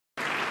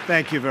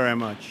Thank you very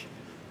much.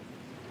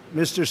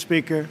 Mr.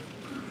 Speaker,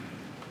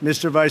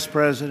 Mr. Vice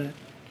President,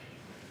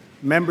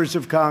 members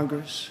of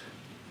Congress,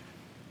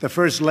 the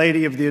First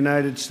Lady of the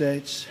United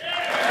States,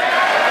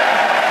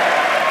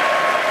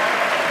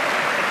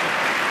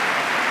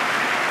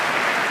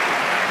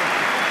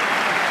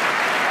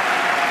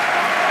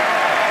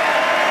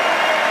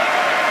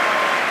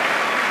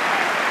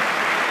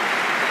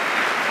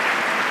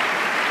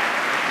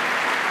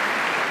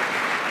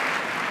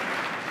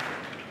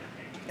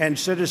 and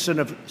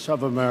citizens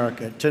of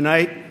America,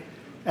 tonight,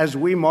 as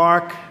we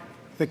mark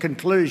the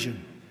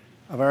conclusion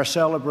of our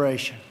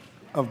celebration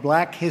of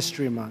Black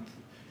History Month,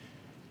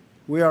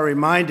 we are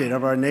reminded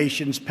of our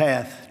nation's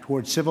path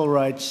toward civil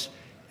rights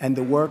and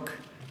the work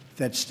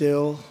that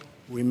still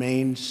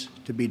remains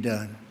to be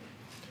done.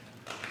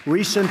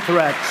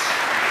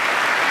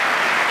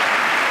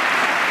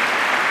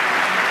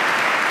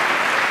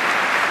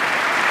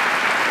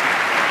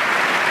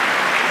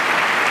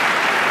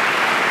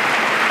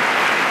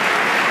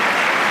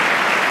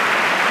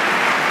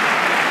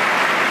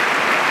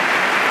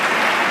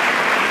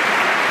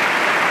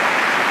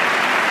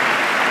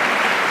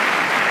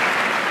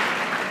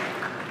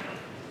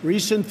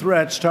 Recent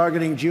threats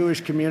targeting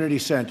Jewish community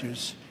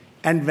centers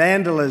and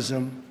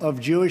vandalism of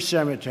Jewish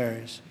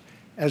cemeteries,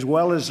 as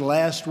well as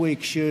last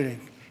week's shooting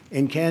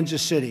in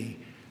Kansas City,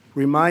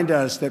 remind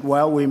us that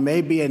while we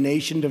may be a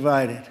nation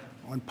divided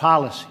on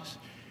policies,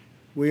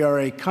 we are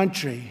a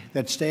country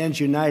that stands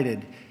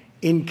united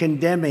in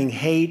condemning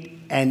hate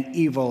and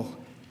evil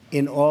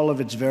in all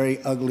of its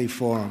very ugly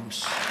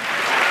forms.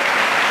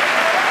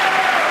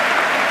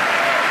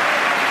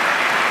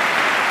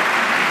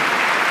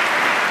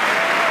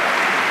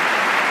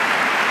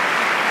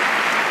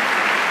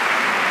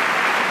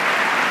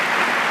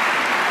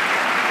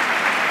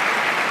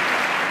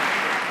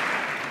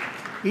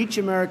 Each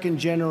American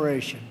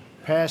generation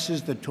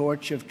passes the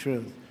torch of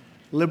truth,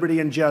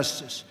 liberty, and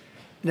justice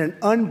in an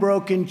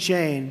unbroken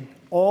chain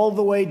all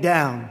the way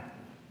down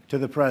to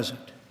the present.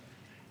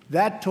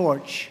 That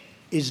torch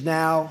is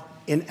now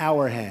in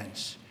our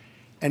hands,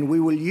 and we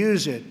will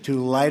use it to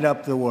light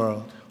up the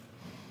world.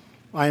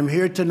 I am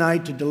here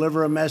tonight to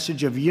deliver a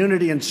message of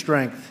unity and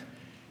strength,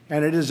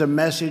 and it is a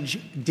message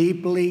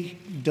deeply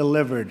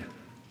delivered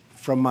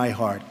from my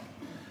heart.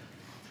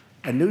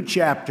 A new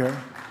chapter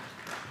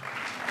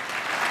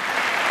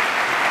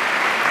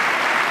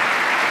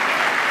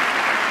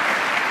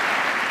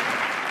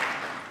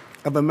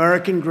of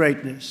American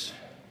greatness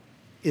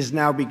is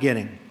now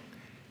beginning.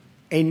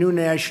 A new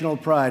national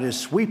pride is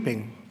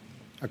sweeping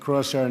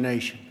across our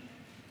nation,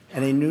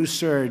 and a new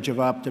surge of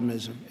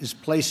optimism is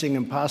placing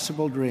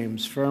impossible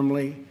dreams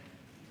firmly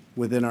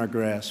within our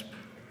grasp.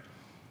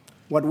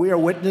 What we are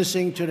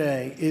witnessing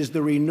today is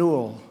the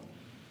renewal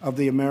of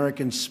the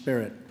American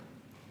spirit.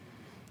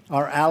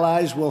 Our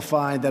allies will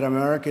find that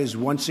America is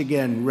once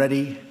again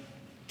ready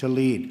to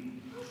lead.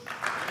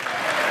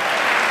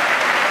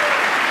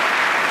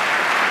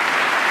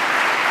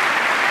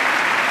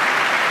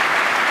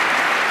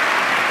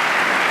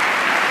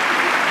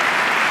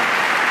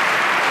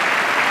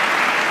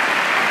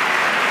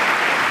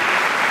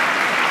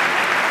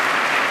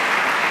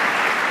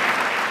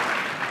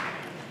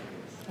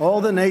 All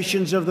the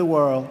nations of the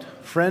world,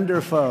 friend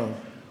or foe,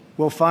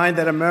 will find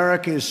that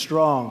America is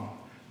strong,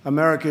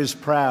 America is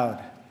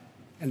proud,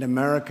 and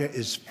America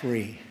is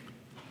free.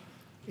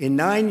 In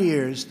 9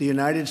 years, the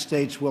United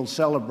States will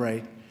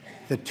celebrate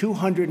the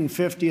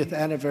 250th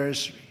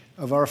anniversary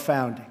of our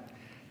founding,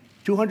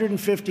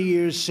 250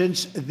 years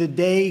since the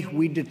day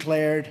we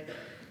declared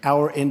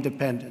our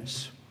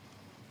independence.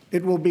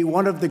 It will be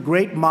one of the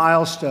great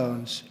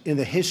milestones in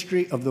the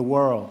history of the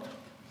world.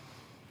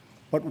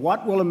 But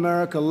what will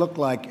America look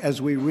like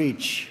as we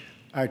reach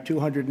our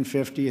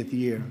 250th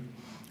year?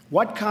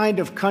 What kind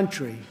of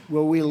country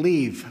will we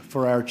leave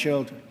for our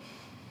children?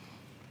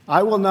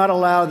 I will not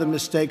allow the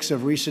mistakes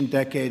of recent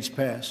decades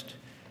past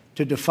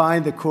to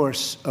define the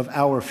course of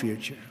our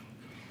future.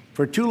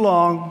 For too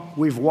long,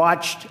 we've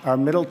watched our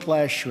middle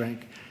class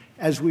shrink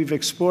as we've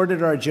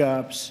exported our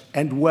jobs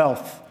and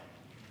wealth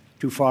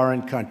to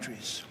foreign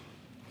countries.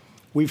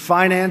 We've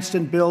financed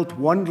and built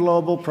one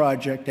global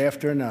project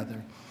after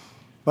another,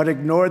 but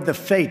ignored the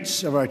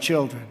fates of our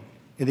children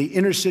in the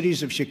inner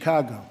cities of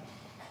Chicago,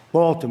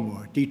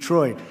 Baltimore,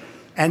 Detroit,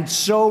 and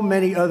so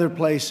many other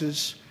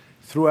places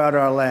throughout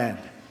our land.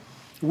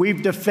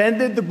 We've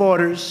defended the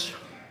borders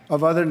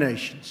of other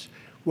nations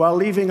while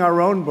leaving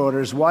our own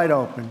borders wide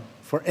open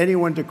for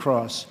anyone to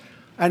cross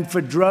and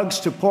for drugs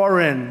to pour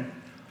in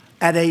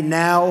at a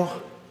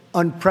now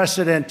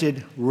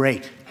unprecedented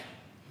rate.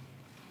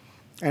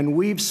 And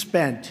we've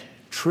spent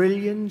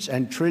trillions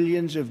and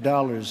trillions of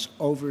dollars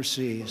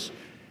overseas,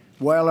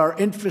 while our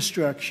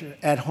infrastructure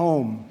at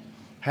home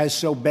has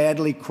so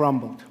badly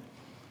crumbled.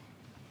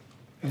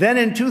 Then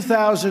in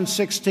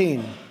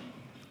 2016,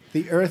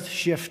 the earth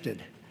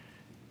shifted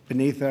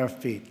beneath our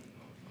feet.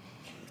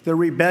 The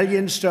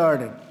rebellion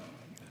started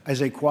as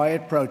a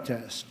quiet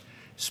protest,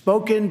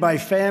 spoken by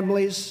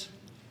families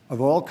of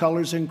all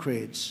colors and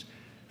creeds,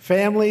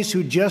 families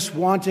who just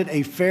wanted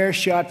a fair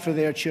shot for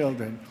their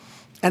children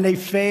and a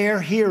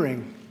fair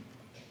hearing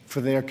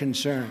for their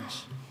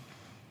concerns.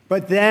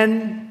 But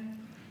then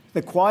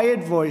the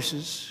quiet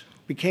voices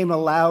became a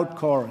loud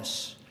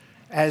chorus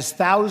as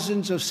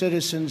thousands of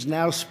citizens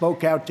now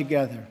spoke out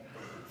together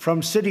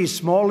from cities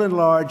small and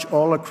large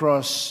all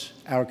across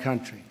our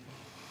country.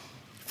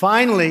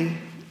 Finally,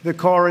 the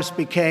chorus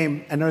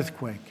became an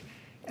earthquake,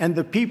 and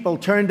the people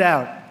turned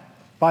out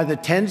by the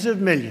tens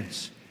of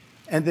millions,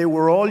 and they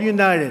were all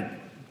united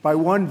by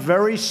one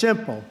very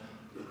simple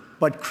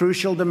but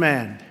crucial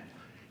demand: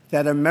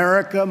 that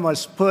America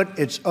must put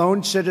its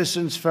own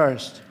citizens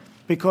first,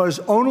 because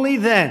only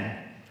then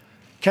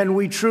can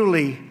we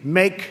truly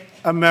make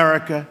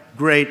America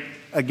great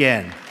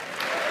again.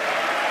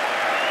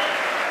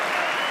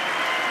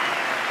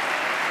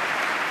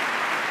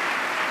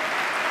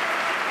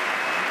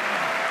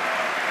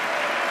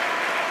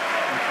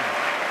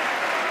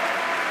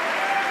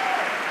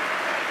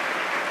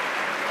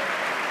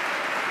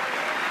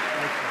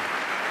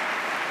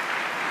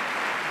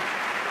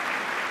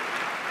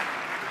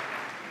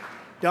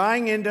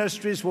 Dying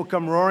industries will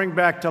come roaring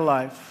back to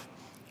life.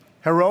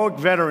 Heroic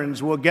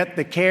veterans will get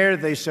the care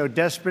they so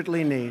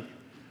desperately need.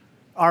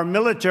 Our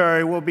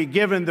military will be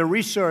given the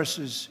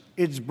resources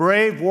its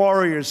brave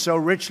warriors so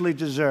richly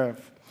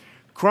deserve.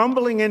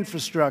 Crumbling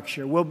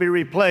infrastructure will be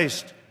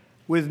replaced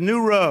with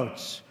new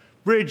roads,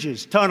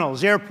 bridges,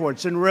 tunnels,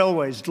 airports, and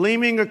railways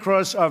gleaming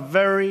across our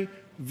very,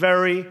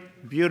 very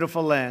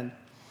beautiful land.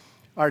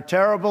 Our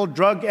terrible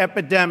drug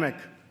epidemic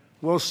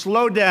will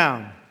slow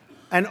down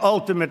and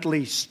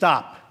ultimately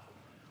stop.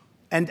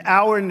 And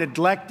our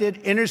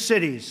neglected inner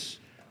cities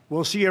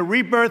will see a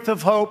rebirth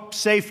of hope,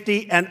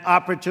 safety, and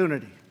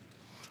opportunity.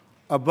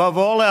 Above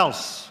all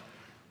else,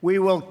 we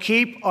will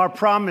keep our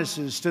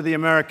promises to the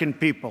American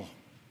people.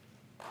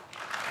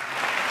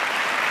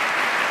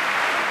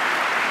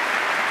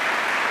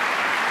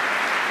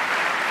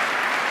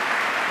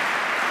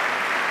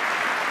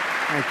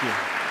 Thank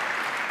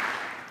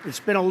you. It's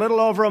been a little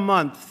over a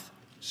month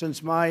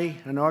since my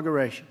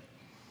inauguration,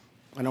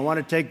 and I want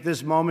to take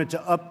this moment to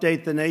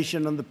update the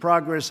nation on the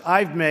progress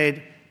I've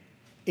made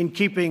in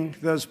keeping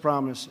those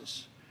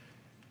promises.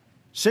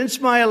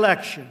 Since my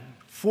election,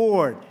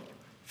 Ford,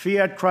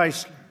 Fiat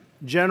Chrysler,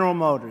 General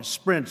Motors,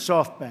 Sprint,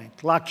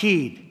 SoftBank,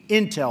 Lockheed,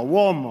 Intel,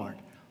 Walmart,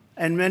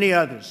 and many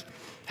others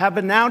have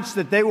announced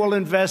that they will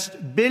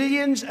invest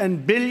billions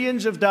and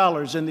billions of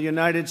dollars in the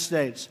United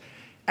States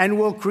and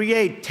will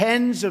create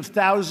tens of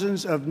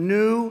thousands of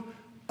new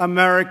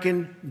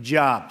American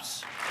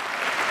jobs.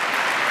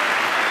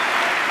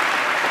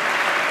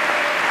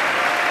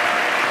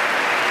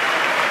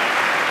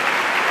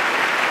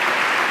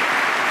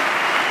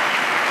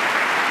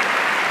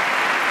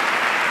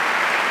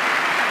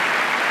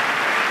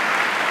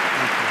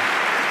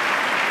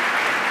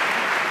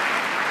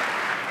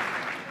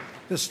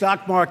 The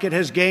stock market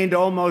has gained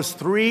almost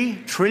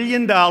 $3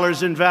 trillion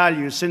in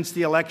value since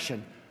the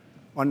election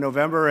on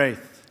November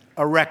 8th,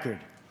 a record.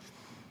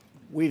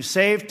 We've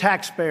saved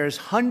taxpayers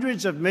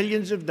hundreds of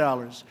millions of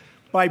dollars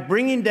by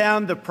bringing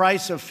down the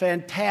price of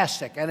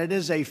fantastic, and it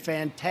is a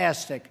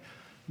fantastic,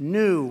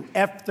 new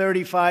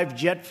F-35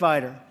 jet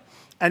fighter,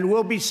 and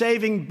we'll be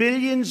saving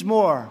billions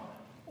more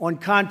on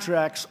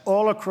contracts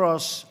all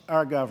across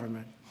our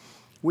government.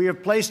 We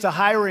have placed a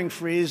hiring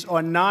freeze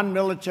on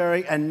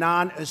non-military and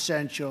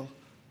non-essential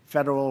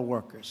federal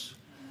workers.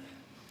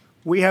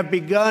 We have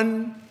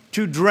begun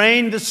to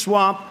drain the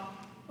swamp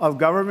of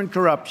government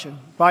corruption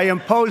by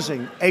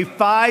imposing a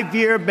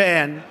 5-year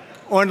ban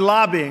on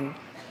lobbying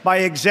by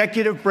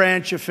executive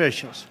branch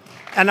officials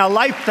and a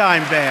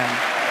lifetime ban.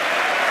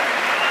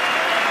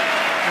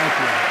 Thank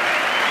you.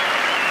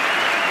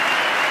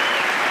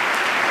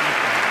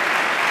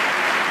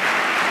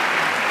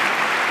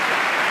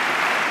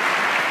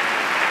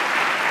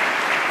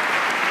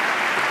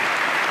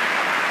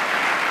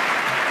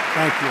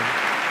 Thank you.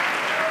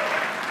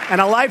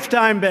 And a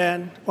lifetime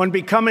ban on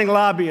becoming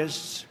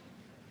lobbyists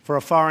for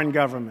a foreign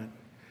government.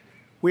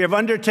 We have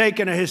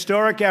undertaken a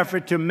historic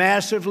effort to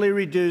massively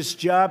reduce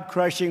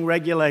job-crushing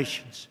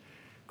regulations,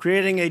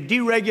 creating a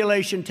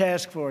deregulation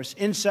task force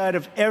inside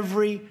of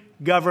every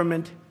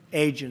government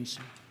agency.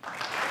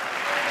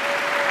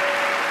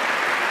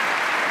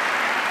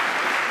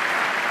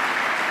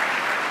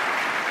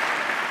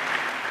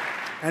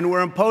 And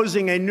we're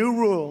imposing a new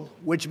rule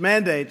which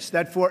mandates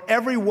that for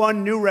every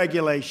one new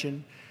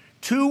regulation,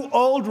 2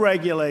 old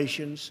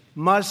regulations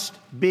must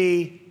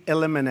be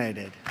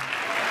eliminated.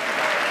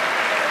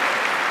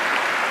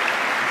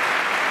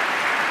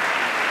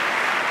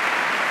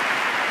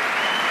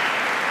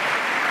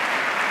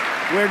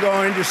 We're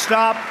going to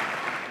stop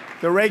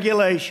the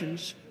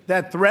regulations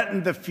that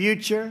threaten the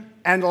future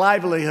and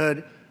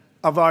livelihood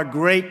of our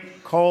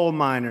great coal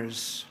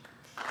miners.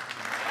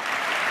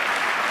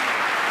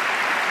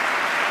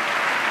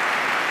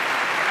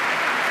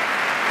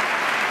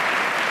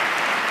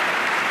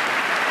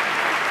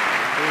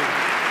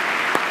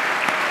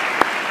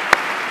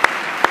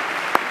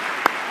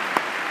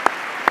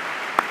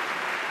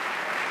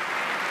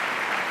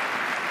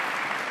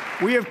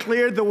 We have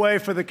cleared the way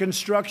for the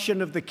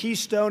construction of the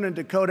Keystone and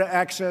Dakota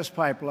Access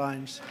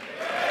pipelines.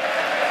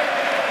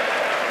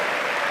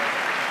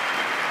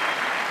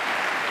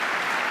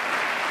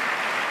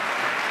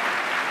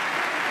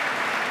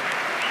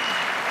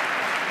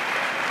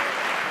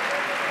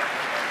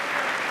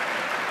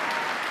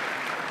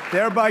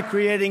 Thereby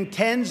creating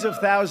tens of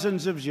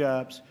thousands of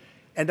jobs.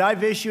 And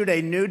I've issued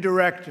a new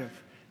directive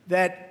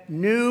that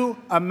new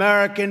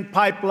American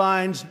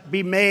pipelines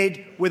be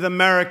made with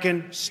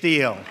American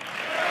steel.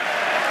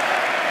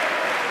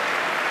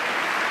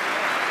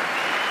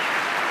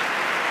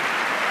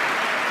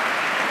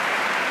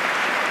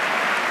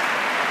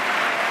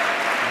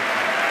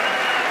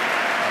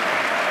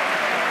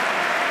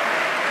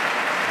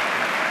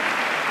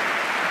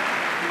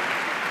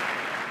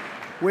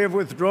 We have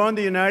withdrawn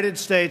the United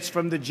States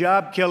from the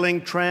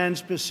job-killing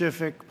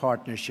Trans-Pacific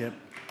Partnership.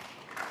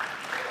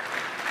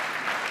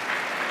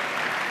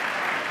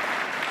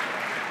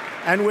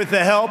 And with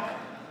the help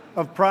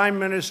of Prime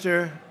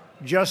Minister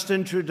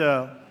Justin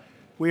Trudeau,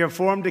 we have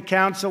formed a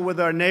council with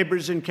our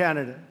neighbors in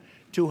Canada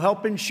to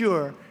help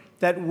ensure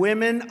that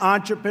women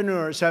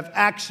entrepreneurs have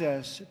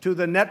access to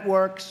the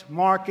networks,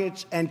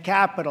 markets, and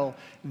capital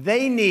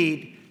they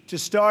need to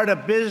start a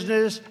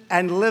business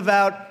and live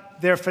out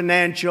their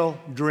financial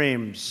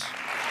dreams.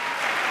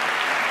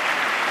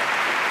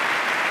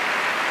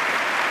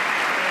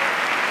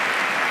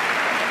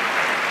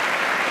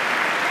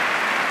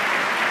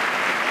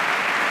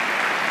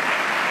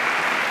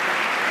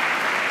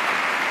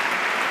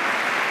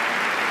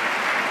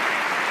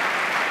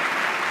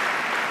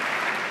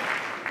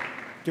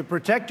 To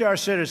protect our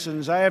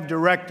citizens, I have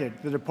directed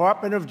the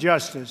Department of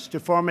Justice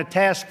to form a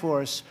task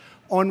force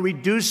on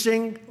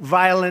reducing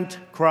violent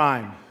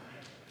crime.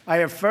 I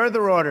have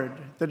further ordered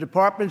the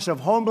Departments of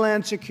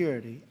Homeland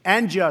Security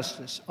and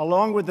Justice,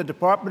 along with the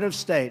Department of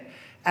State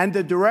and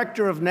the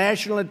Director of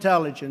National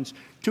Intelligence,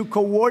 to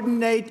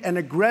coordinate an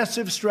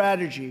aggressive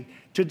strategy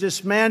to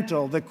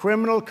dismantle the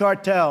criminal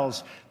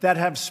cartels that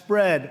have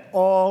spread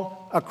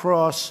all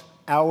across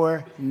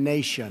our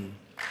nation.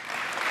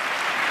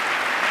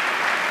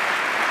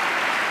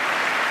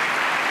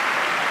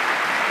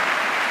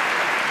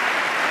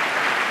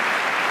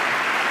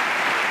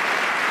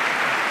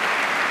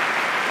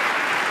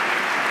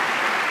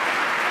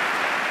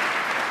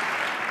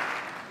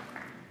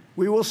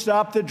 We will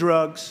stop the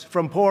drugs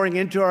from pouring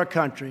into our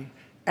country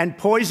and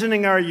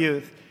poisoning our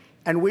youth,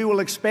 and we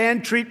will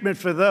expand treatment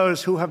for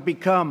those who have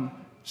become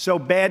so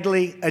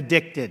badly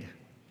addicted.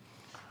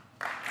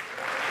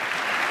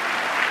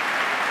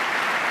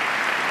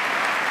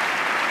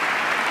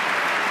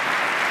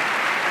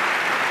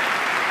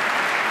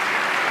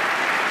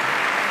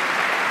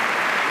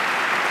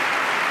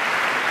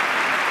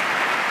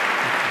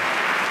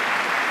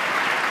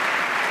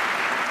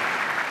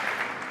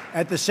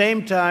 At the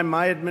same time,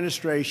 my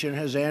administration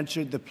has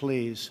answered the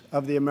pleas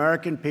of the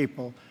American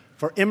people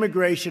for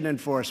immigration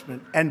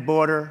enforcement and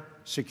border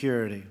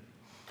security.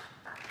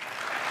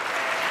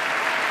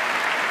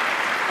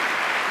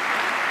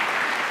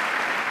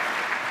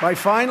 By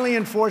finally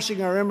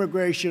enforcing our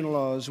immigration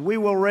laws, we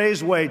will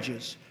raise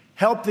wages,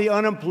 help the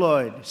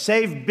unemployed,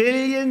 save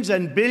billions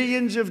and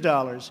billions of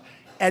dollars,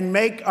 and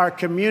make our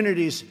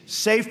communities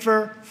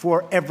safer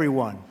for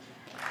everyone.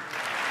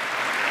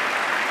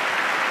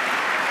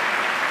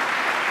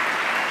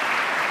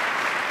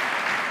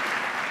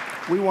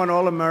 We want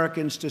all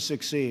Americans to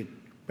succeed,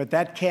 but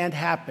that can't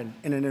happen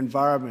in an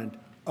environment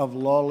of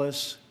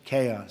lawless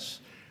chaos.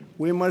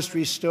 We must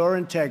restore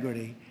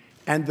integrity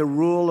and the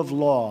rule of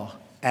law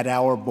at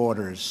our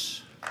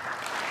borders.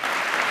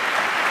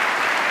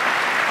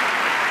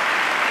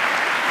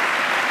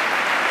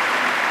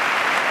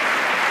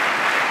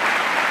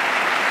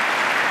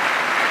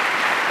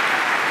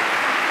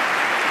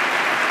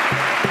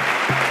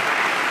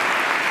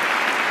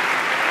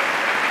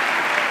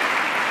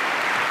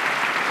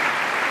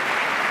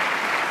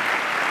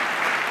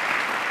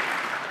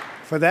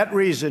 For that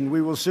reason,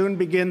 we will soon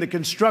begin the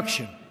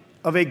construction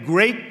of a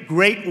great,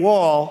 great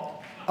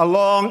wall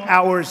along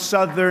our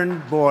southern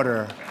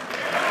border.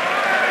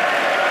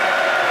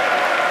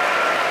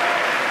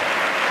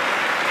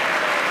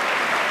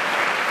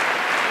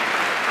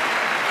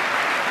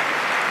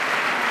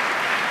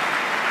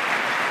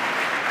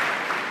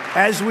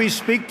 As we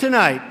speak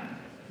tonight,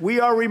 we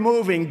are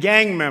removing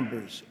gang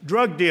members,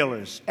 drug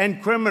dealers,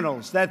 and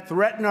criminals that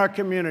threaten our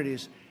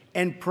communities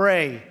and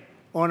prey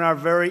on our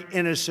very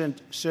innocent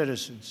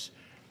citizens.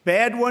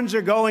 Bad ones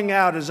are going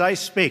out as I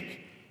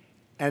speak,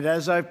 and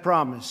as I've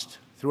promised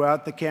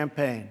throughout the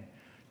campaign.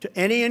 To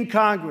any in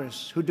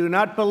Congress who do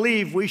not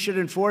believe we should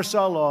enforce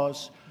our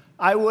laws,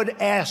 I would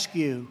ask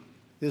you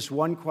this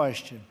one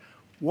question.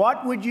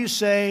 What would you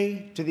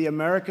say to the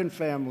American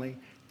family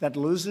that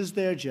loses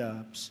their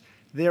jobs,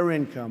 their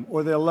income,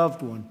 or their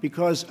loved one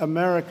because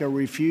America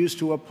refused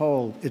to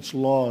uphold its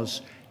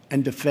laws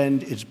and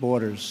defend its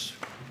borders?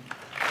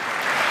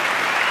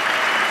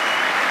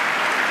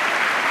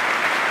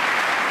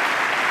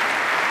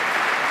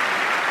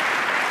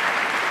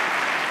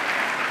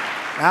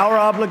 Our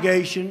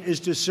obligation is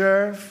to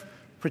serve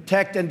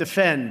protect and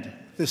defend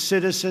the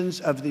citizens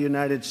of the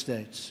United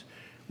States.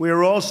 We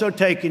are also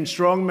taking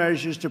strong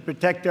measures to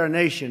protect our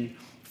nation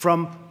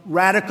from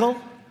radical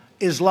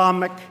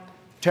Islamic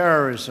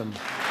terrorism.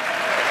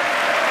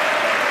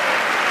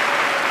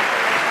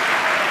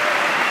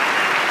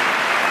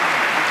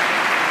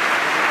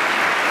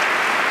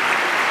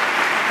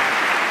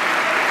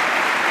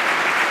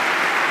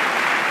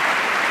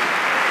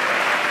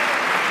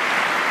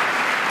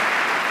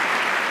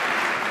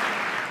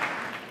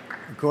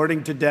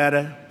 According to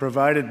data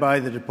provided by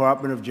the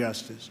Department of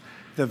Justice,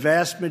 the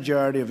vast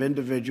majority of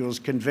individuals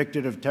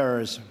convicted of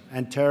terrorism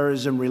and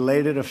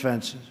terrorism-related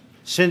offenses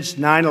since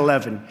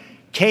 9/11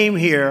 came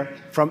here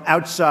from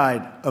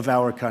outside of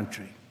our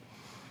country.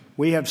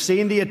 We have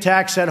seen the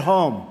attacks at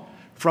home,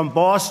 from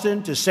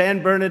Boston to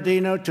San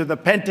Bernardino to the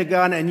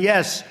Pentagon, and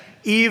yes,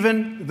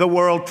 even the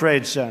World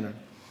Trade Center.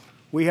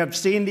 We have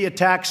seen the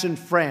attacks in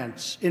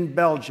France, in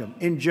Belgium,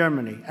 in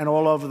Germany, and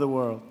all over the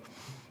world.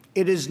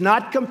 It is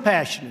not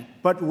compassionate,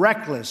 but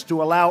reckless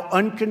to allow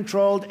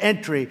uncontrolled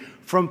entry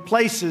from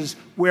places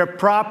where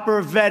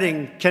proper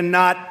vetting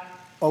cannot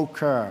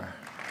occur.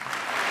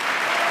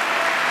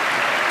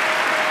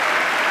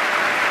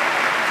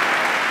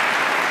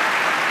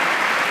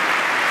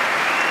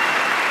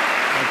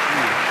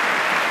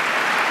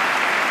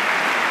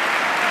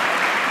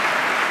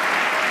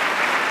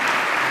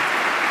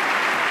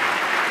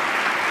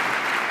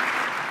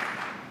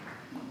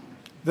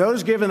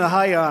 Those given the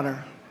high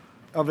honor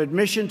of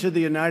admission to the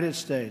United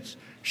States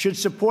should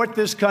support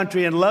this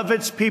country and love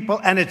its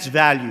people and its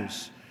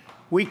values.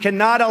 We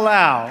cannot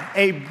allow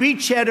a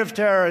beachhead of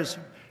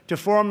terrorism to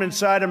form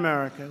inside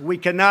America. We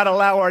cannot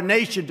allow our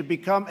nation to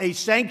become a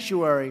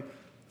sanctuary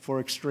for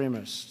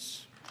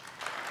extremists.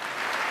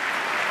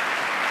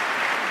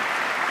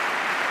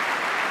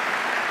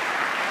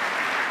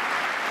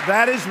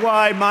 That is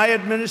why my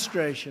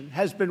administration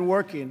has been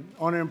working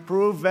on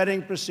improved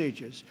vetting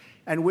procedures,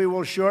 and we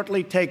will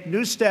shortly take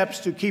new steps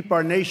to keep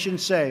our nation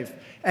safe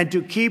and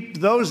to keep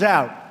those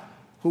out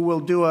who will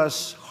do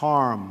us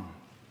harm.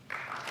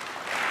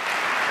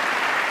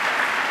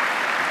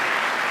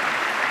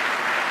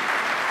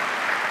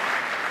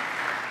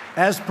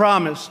 As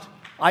promised,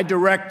 I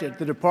directed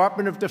the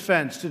Department of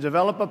Defense to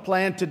develop a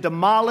plan to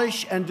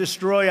demolish and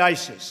destroy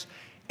ISIS,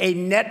 a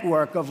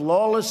network of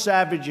lawless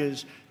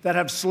savages that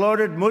have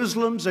slaughtered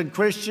Muslims and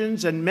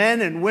Christians and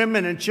men and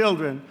women and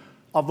children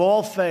of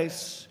all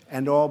faiths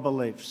and all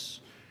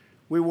beliefs.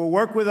 We will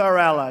work with our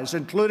allies,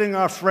 including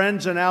our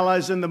friends and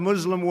allies in the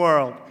Muslim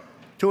world,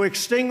 to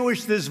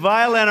extinguish this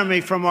vile enemy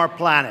from our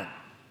planet.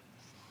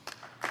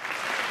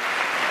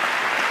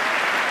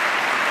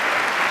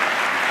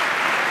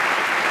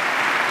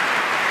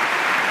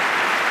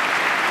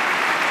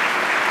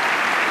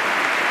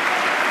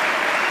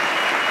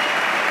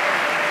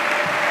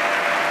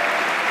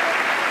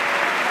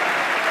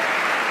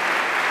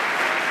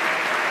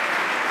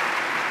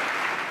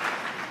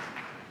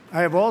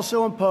 I have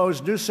also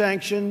imposed new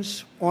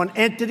sanctions on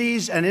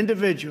entities and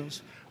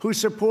individuals who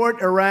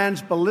support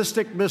Iran's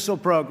ballistic missile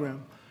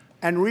program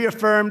and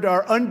reaffirmed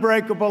our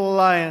unbreakable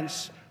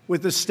alliance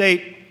with the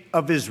State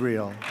of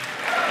Israel.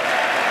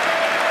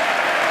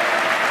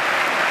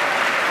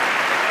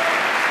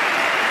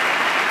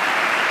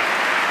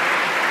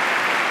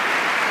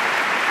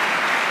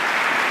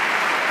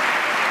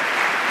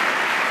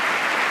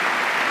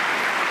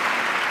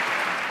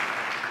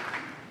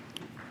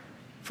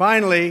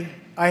 Finally,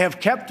 I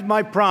have kept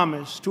my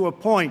promise to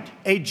appoint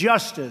a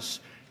justice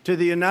to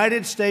the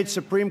United States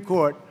Supreme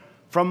Court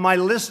from my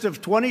list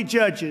of 20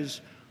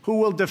 judges who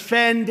will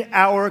defend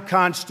our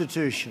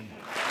Constitution.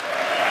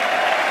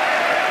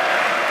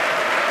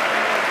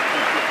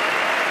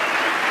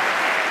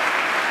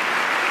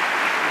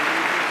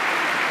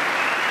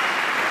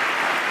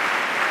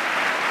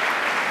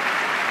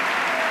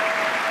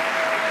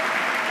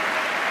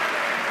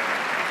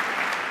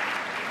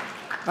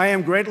 I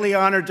am greatly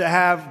honored to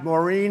have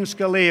Maureen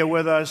Scalia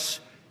with us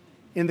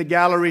in the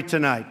gallery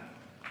tonight.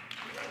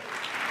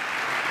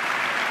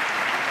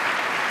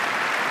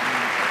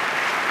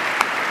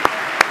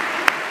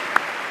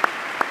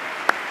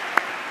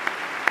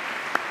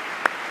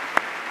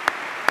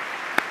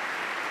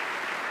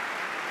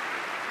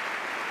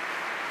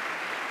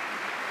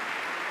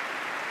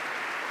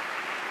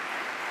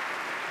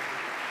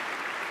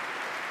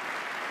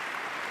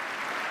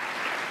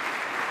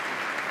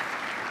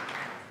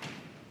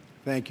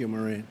 Thank you,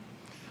 Maureen.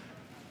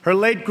 Her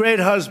late great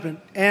husband,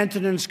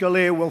 Antonin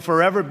Scalia, will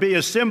forever be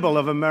a symbol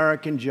of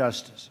American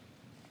justice.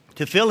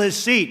 To fill his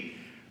seat,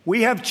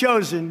 we have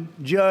chosen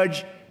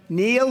Judge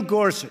Neil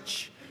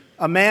Gorsuch,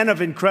 a man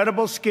of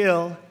incredible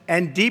skill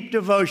and deep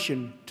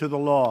devotion to the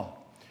law.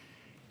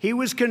 He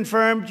was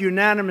confirmed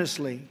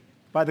unanimously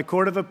by the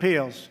Court of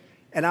Appeals,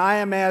 and I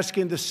am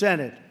asking the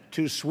Senate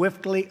to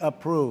swiftly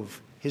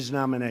approve his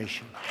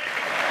nomination.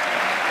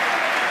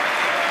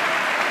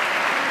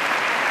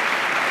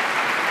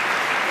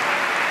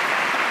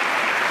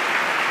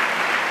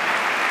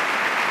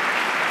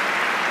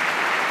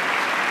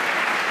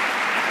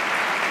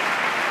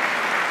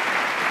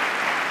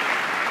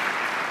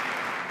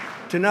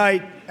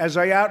 Tonight, as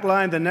I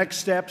outline the next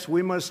steps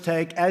we must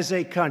take as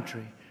a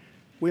country,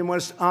 we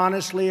must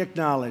honestly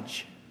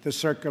acknowledge the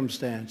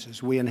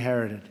circumstances we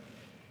inherited.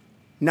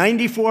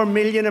 94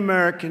 million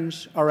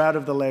Americans are out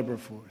of the labor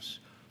force.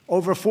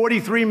 Over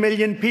 43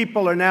 million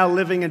people are now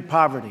living in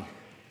poverty,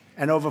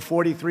 and over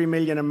 43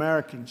 million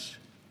Americans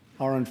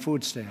are on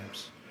food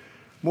stamps.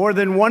 More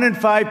than 1 in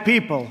 5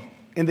 people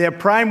in their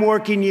prime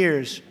working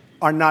years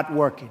are not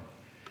working.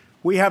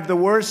 We have the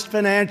worst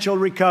financial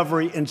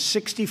recovery in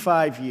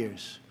 65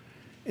 years.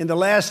 In the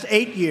last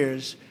 8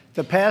 years,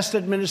 the past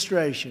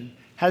administration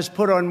has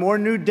put on more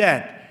new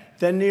debt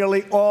than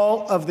nearly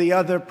all of the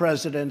other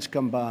presidents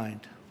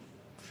combined.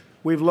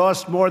 We've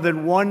lost more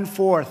than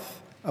 1/4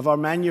 of our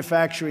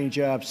manufacturing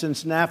jobs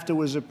since NAFTA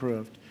was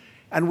approved,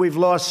 and we've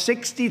lost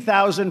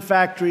 60,000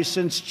 factories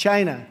since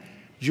China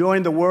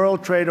joined the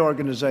World Trade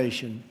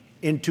Organization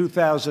in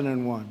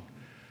 2001.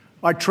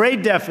 Our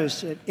trade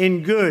deficit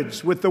in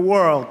goods with the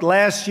world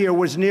last year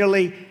was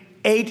nearly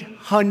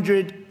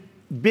 $800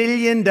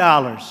 billion.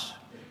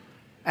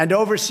 And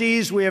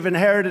overseas, we have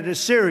inherited a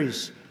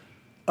series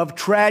of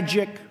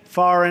tragic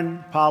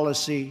foreign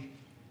policy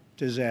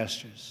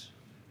disasters.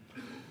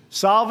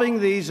 Solving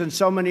these and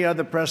so many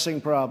other pressing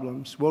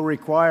problems will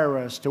require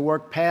us to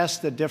work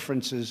past the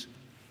differences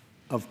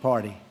of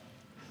party.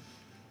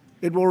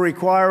 It will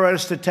require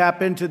us to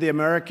tap into the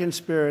American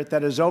spirit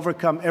that has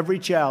overcome every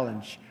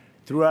challenge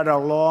throughout our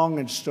long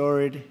and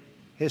storied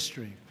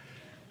history.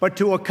 But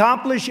to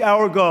accomplish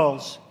our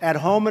goals at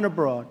home and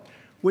abroad,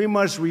 we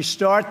must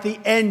restart the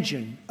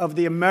engine of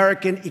the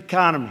American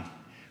economy,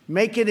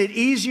 making it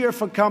easier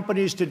for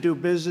companies to do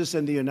business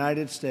in the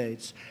United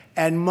States,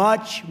 and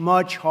much,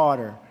 much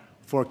harder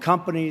for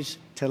companies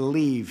to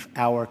leave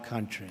our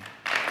country.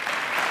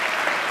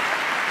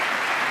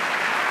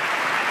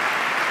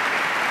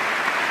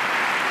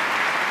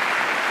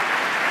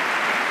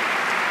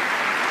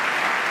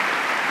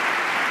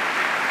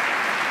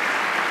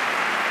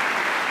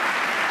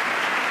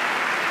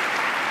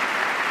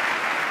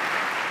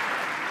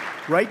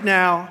 Right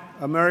now,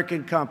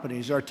 American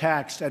companies are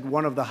taxed at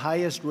one of the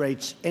highest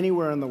rates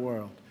anywhere in the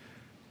world.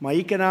 My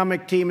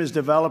economic team is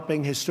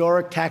developing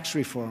historic tax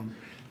reform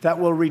that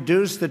will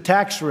reduce the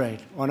tax rate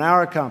on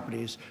our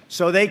companies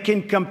so they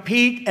can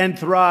compete and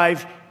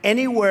thrive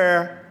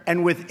anywhere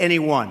and with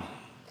anyone.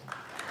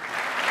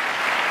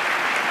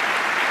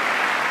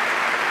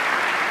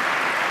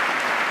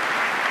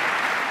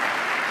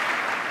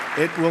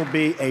 It will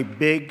be a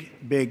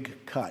big,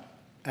 big cut.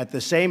 At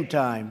the same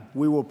time,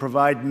 we will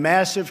provide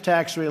massive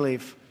tax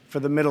relief for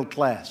the middle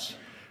class.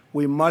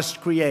 We must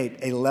create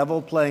a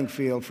level playing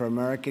field for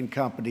American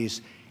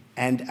companies,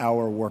 and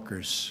our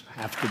workers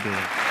have to do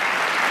it.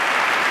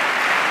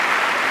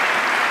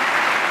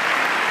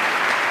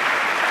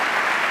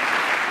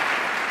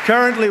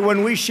 Currently,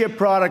 when we ship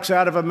products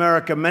out of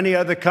America, many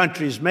other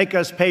countries make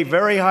us pay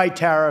very high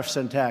tariffs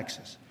and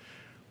taxes.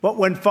 But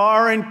when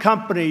foreign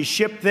companies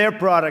ship their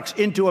products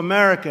into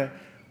America,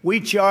 we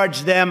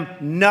charge them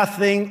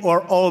nothing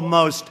or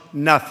almost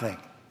nothing.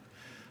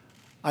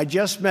 I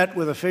just met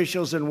with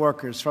officials and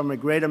workers from a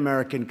great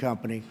American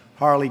company,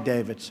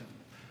 Harley-Davidson.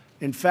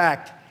 In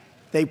fact,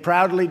 they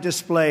proudly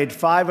displayed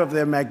 5 of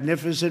their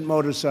magnificent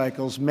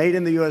motorcycles made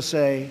in the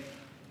USA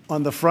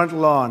on the front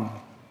lawn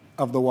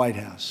of the White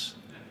House.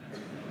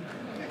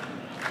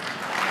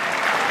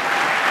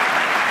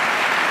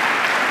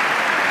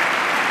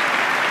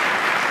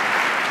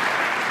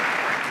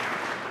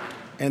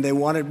 And they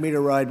wanted me to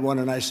ride one,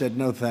 and I said,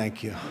 no,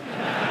 thank you.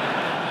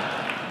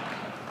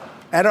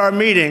 At our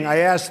meeting, I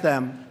asked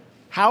them,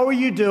 how are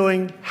you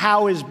doing?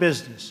 How is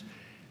business?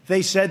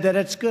 They said that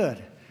it's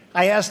good.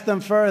 I asked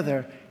them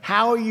further,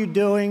 how are you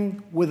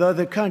doing with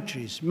other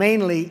countries,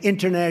 mainly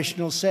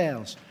international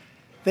sales?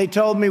 They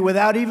told me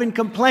without even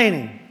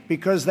complaining,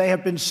 because they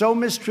have been so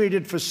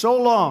mistreated for so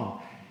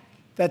long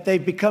that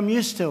they've become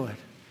used to it,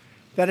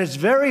 that it's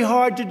very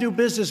hard to do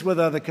business with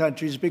other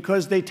countries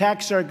because they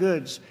tax our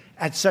goods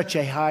at such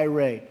a high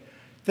rate.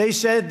 They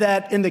said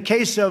that in the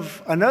case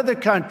of another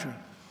country,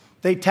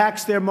 they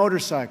tax their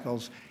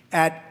motorcycles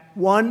at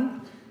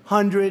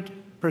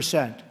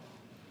 100%.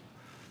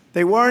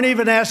 They weren't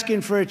even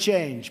asking for a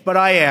change, but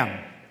I am.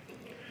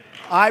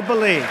 I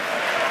believe.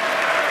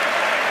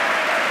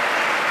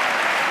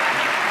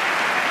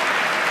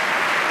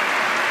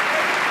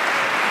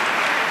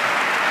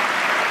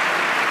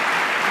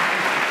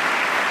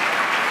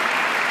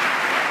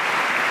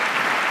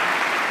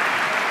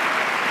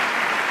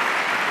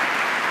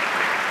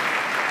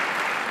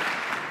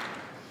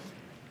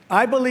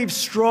 I believe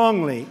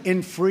strongly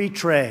in free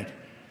trade,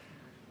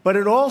 but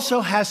it also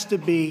has to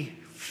be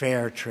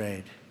fair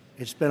trade.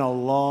 It's been a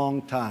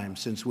long time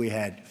since we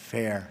had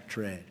fair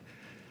trade.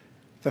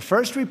 The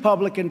first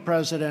Republican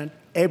president,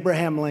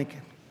 Abraham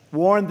Lincoln,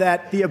 warned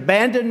that the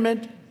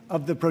abandonment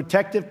of the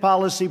protective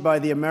policy by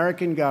the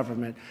American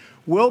government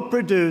will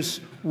produce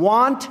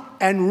want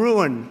and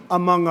ruin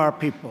among our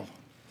people.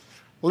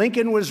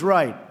 Lincoln was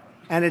right,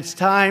 and it's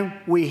time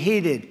we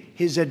heeded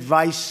his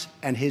advice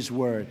and his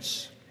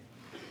words.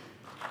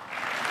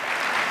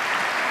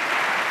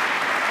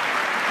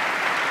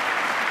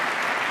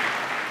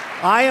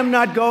 I am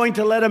not going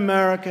to let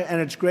America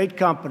and its great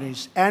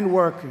companies and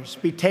workers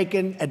be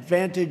taken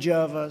advantage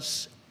of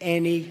us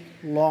any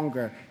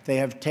longer. They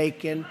have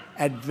taken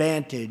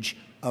advantage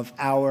of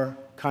our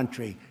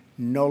country.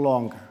 No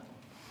longer.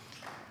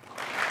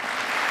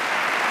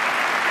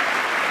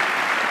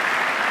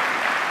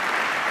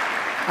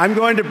 I'm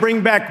going to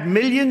bring back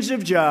millions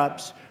of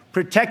jobs.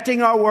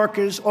 Protecting our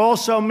workers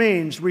also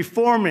means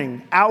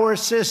reforming our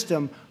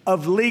system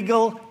of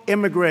legal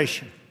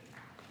immigration.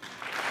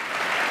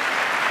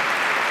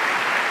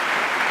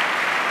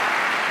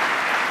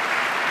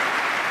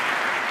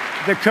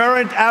 The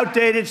current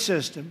outdated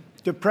system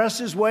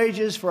depresses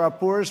wages for our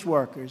poorest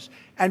workers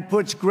and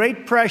puts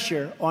great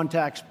pressure on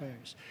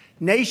taxpayers.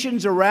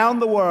 Nations around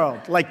the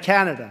world, like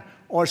Canada,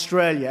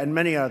 Australia, and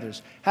many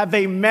others, have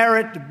a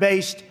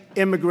merit-based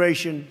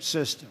immigration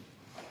system.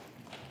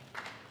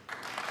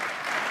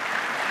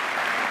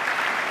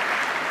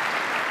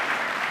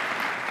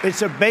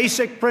 It's a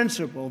basic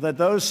principle that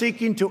those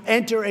seeking to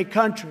enter a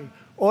country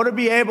ought to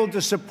be able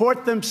to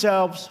support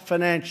themselves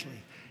financially.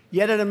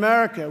 Yet in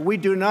America, we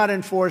do not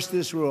enforce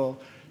this rule,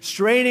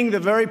 straining the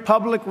very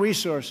public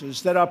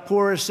resources that our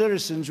poorest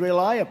citizens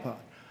rely upon.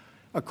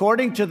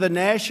 According to the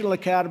National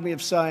Academy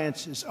of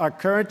Sciences, our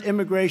current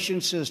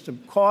immigration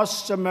system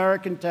costs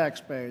American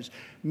taxpayers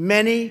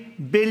many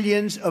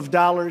billions of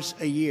dollars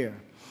a year.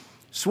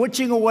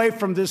 Switching away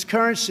from this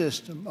current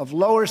system of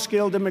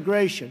lower-skilled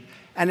immigration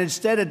and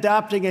instead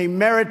adopting a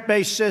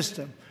merit-based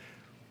system,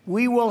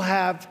 we will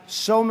have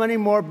so many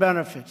more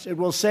benefits. It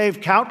will save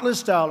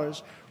countless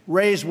dollars,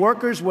 raise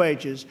workers'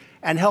 wages,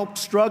 and help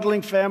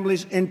struggling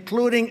families,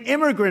 including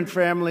immigrant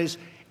families,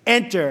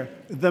 enter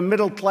the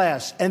middle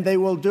class. And they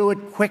will do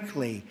it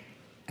quickly,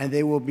 and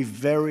they will be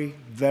very,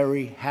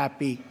 very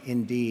happy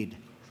indeed.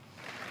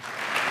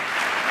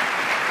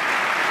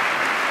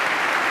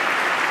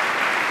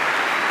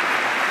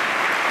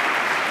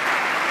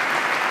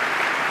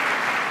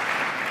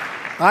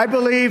 I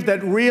believe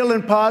that real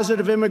and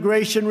positive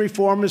immigration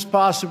reform is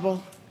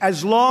possible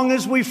as long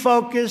as we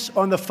focus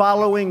on the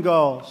following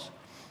goals: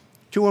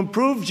 to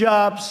improve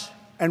jobs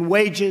and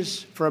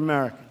wages for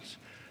Americans,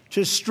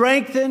 to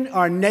strengthen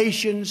our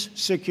nation's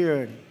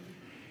security,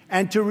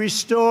 and to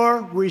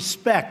restore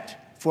respect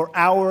for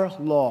our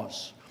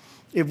laws.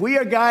 If we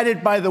are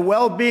guided by the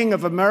well-being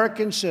of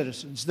American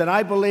citizens, then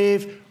I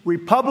believe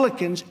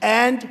Republicans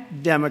and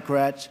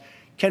Democrats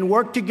can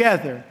work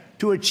together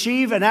to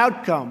achieve an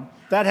outcome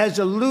that has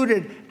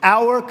eluded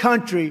our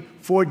country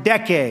for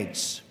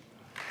decades.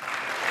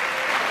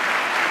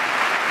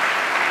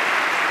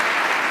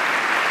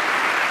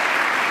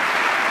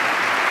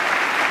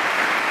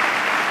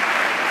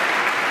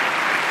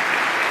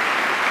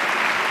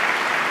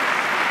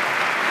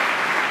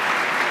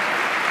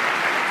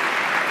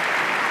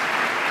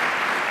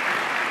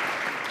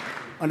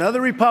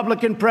 Another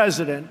Republican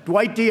president,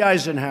 Dwight D.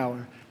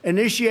 Eisenhower,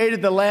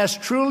 initiated the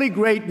last truly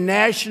great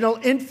national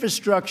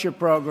infrastructure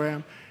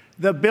program,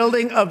 the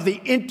building of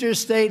the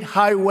interstate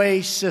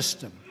highway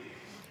system.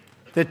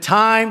 The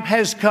time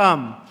has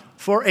come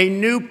for a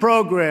new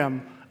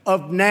program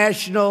of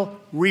national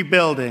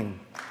rebuilding.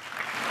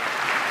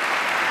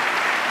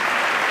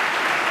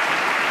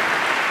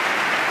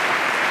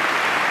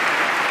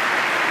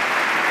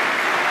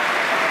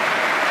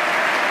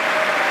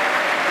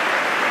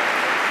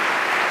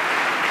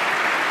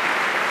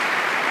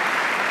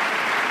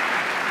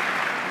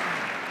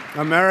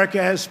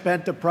 America has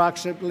spent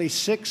approximately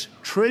 $6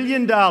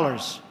 trillion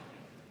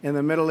in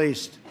the Middle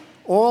East.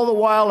 All the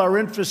while, our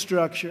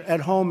infrastructure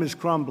at home is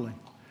crumbling.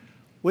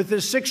 With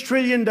this $6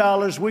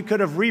 trillion, we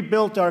could have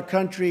rebuilt our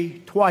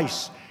country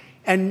twice,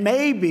 and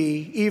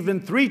maybe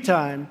even 3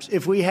 times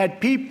if we had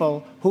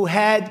people who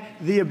had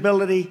the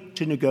ability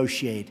to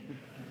negotiate.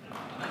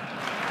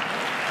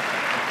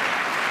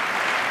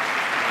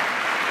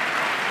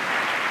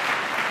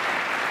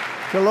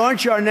 To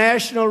launch our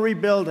national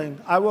rebuilding,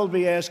 I will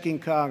be asking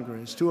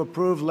Congress to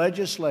approve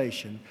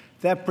legislation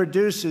that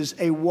produces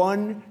a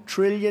 $1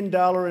 trillion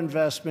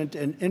investment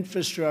in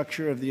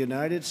infrastructure of the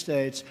United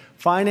States,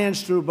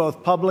 financed through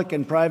both public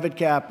and private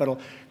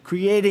capital,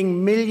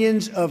 creating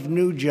millions of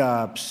new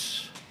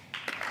jobs.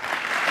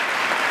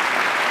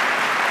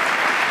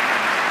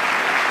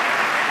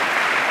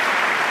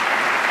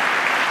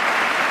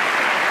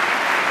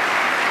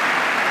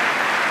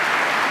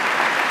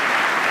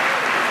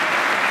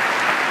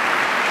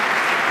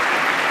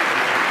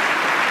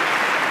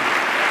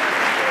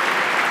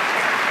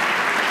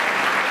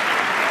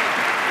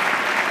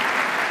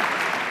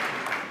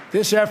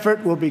 This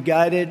effort will be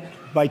guided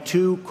by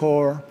 2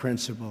 core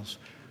principles: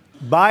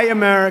 Buy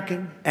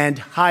American and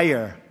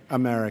Hire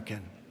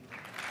American.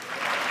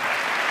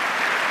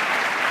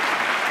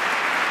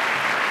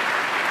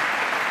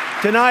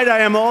 Tonight, I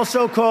am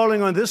also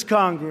calling on this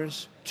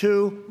Congress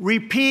to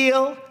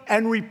repeal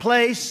and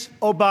replace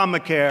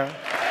Obamacare.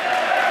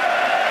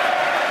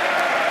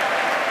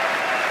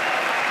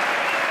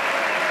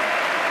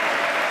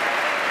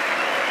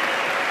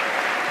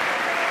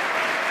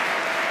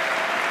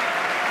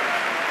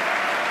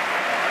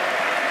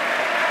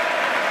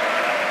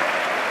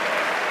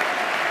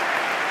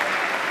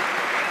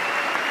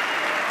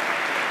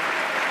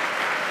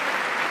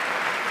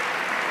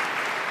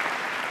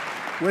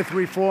 with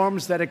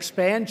reforms that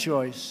expand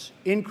choice,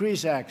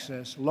 increase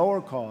access, lower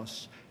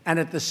costs, and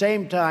at the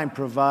same time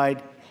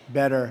provide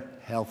better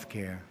health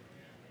care.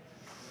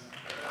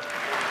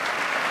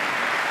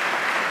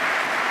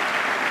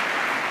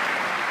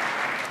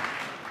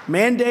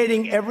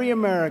 Mandating every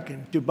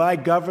American to buy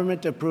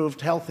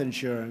government-approved health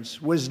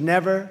insurance was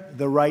never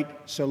the right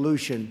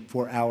solution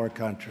for our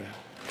country.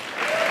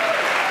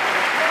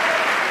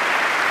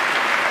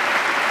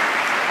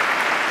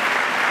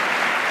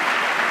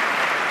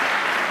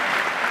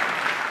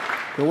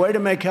 The way to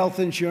make health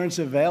insurance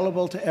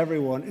available to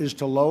everyone is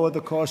to lower the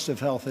cost of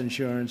health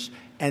insurance,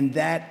 and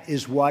that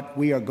is what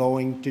we are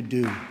going to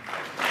do.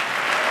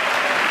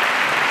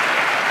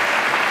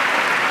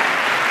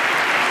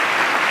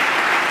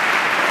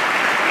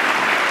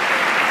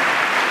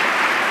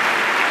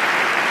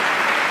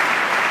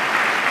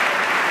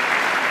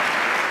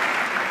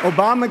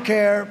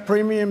 Obamacare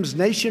premiums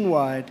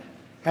nationwide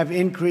have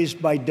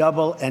increased by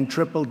double and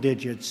triple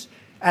digits.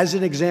 As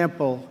an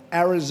example,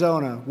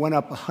 Arizona went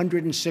up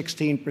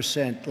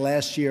 116%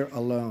 last year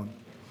alone.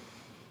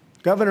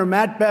 Governor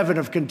Matt Bevin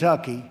of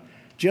Kentucky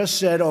just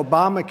said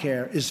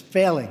Obamacare is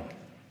failing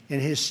in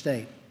his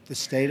state, the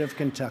state of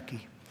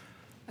Kentucky,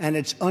 and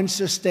it's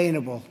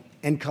unsustainable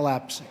and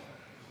collapsing.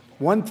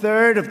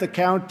 1/3 of the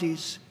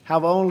counties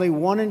have only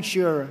one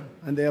insurer,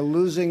 and they're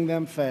losing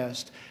them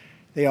fast.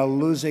 They are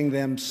losing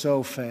them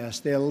so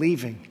fast. They're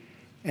leaving.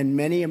 And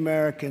many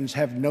Americans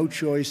have no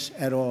choice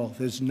at all.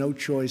 There's no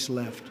choice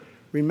left.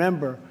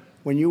 Remember,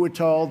 when you were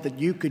told that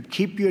you could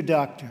keep your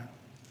doctor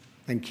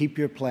and keep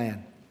your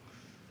plan,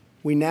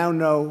 we now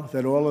know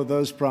that all of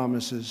those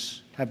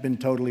promises have been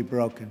totally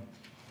broken.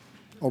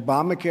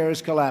 Obamacare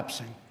is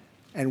collapsing,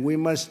 and we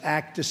must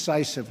act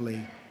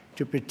decisively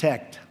to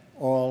protect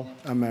all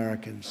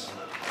Americans.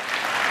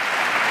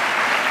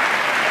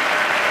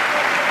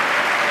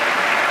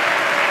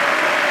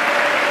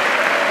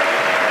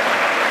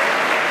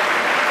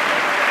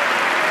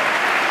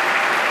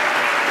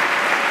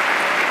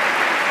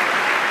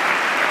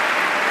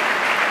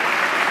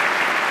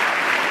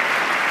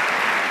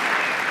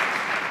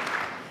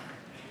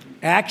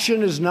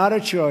 Action is not a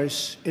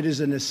choice, it is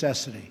a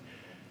necessity.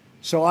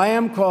 So I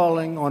am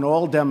calling on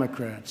all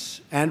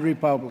Democrats and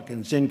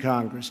Republicans in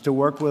Congress to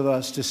work with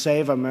us to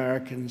save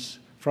Americans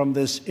from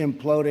this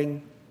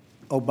imploding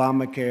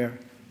Obamacare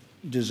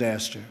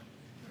disaster.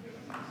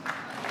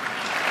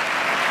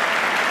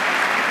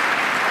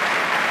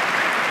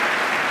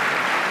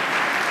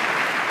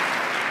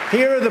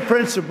 Here are the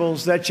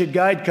principles that should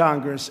guide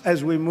Congress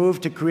as we move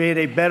to create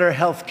a better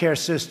health care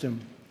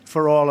system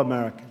for all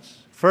Americans.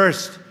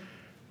 First,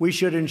 we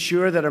should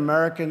ensure that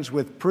Americans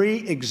with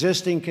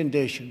pre-existing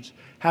conditions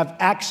have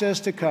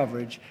access to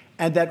coverage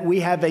and that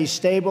we have a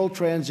stable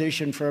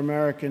transition for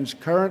Americans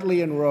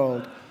currently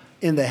enrolled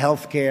in the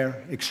health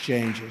care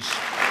exchanges.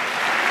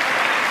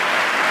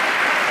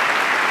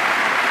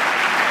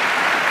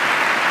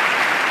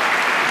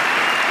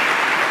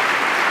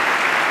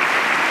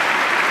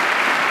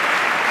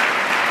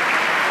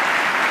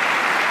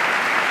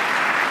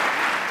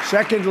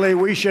 Secondly,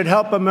 we should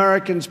help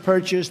Americans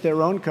purchase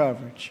their own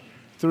coverage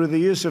through the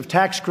use of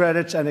tax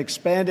credits and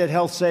expanded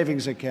health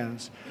savings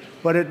accounts.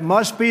 But it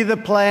must be the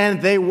plan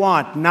they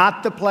want,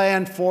 not the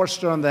plan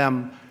forced on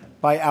them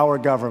by our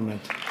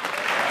government.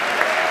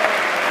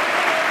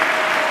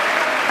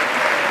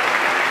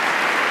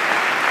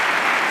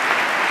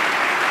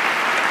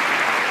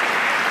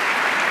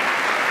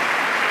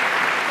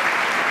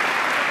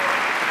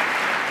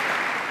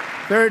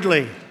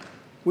 Thirdly,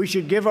 we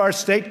should give our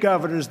state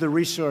governors the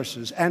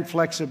resources and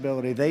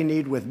flexibility they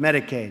need with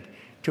Medicaid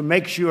to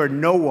make sure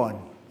no one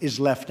is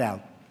left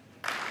out.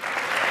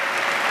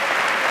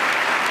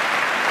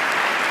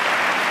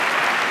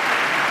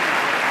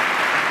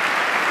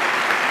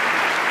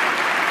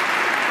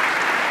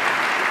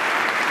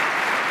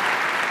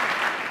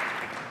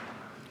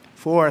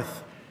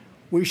 Fourth,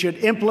 we should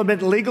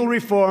implement legal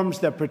reforms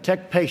that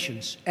protect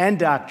patients and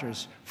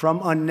doctors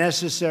from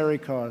unnecessary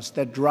costs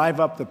that drive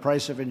up the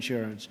price of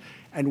insurance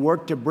and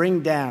work to bring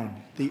down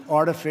the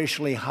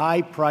artificially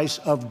high price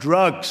of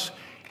drugs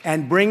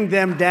and bring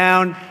them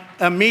down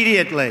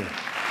immediately.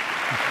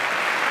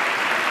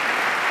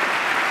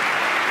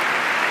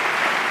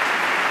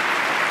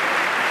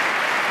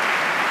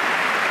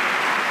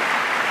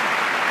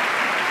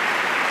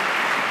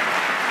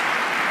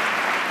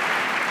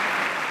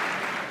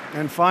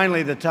 And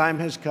finally, the time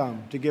has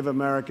come to give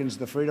Americans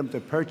the freedom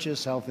to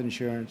purchase health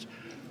insurance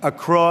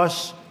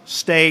across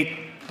state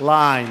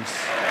lines.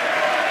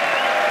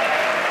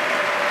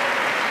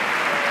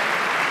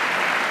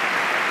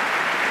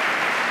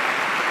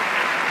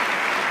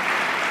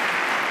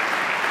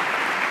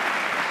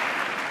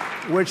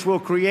 Which will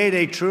create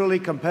a truly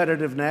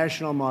competitive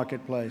national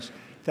marketplace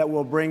that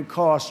will bring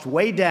costs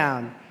way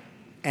down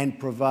and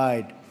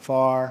provide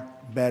far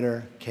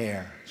better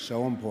care.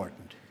 So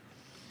important.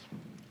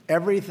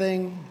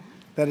 Everything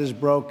that is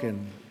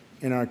broken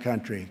in our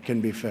country can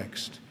be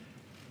fixed.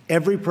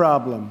 Every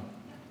problem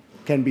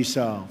can be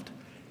solved.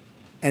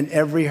 And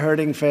every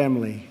hurting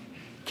family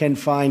can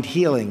find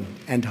healing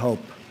and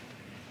hope.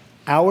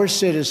 Our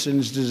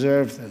citizens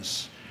deserve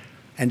this,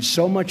 and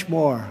so much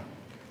more.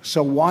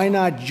 So why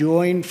not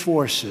join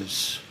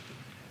forces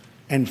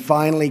and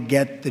finally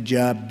get the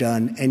job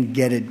done and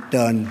get it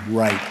done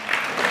right?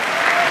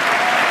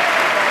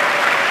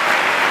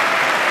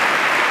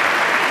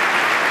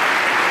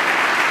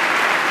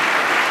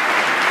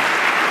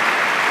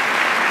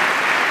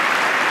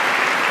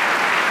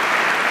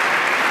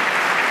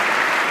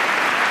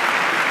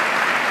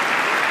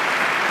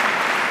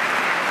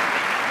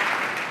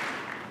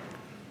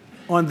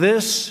 On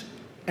this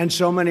and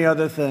so many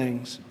other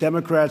things,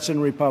 Democrats and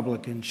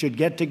Republicans should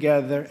get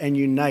together and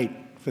unite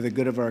for the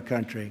good of our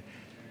country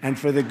and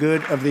for the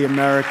good of the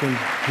American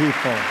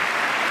people.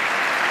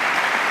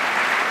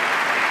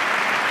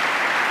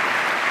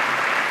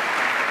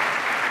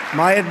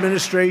 My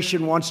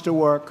administration wants to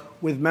work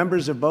with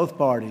members of both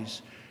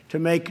parties to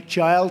make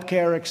child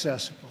care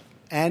accessible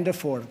and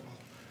affordable,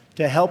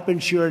 to help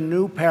ensure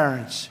new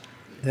parents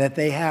that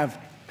they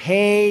have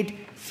paid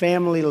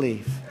family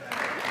leave,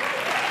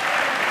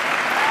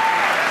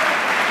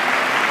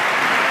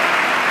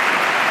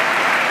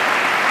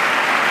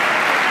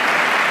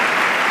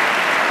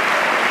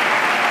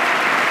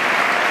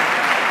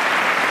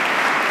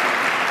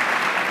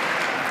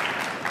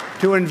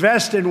 to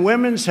invest in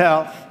women's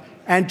health,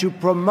 and to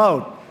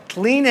promote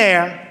clean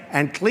air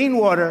and clean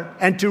water,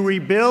 and to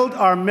rebuild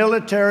our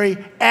military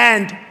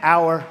and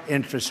our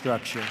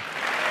infrastructure.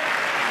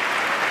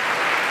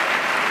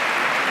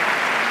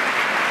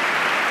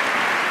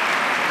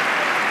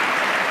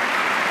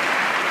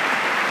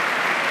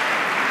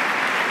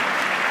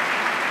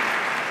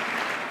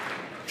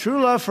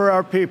 True love for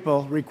our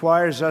people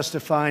requires us to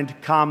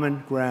find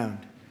common ground,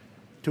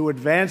 to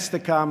advance the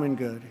common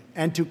good,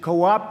 and to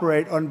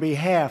cooperate on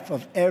behalf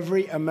of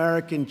every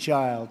American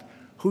child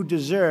who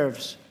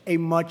deserves a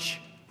much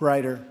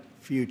brighter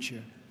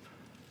future.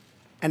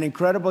 An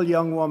incredible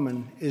young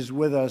woman is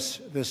with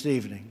us this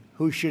evening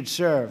who should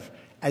serve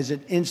as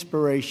an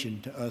inspiration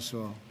to us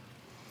all.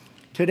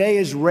 Today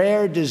is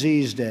Rare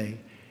Disease Day,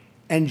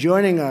 and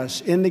joining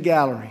us in the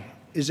gallery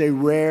is a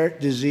rare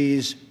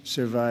disease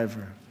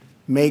survivor,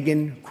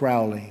 Megan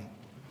Crowley.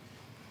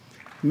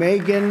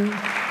 Megan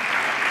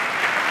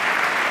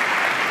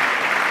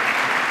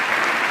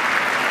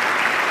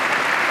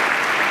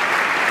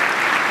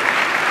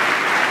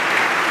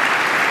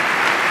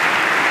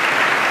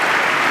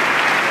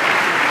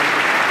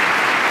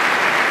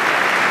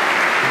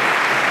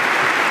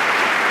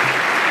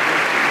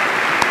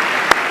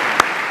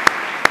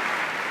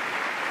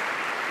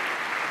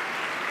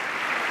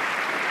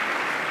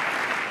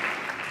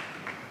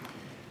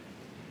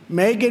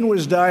Megan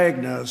was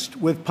diagnosed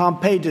with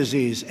Pompe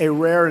disease, a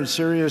rare and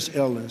serious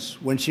illness,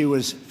 when she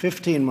was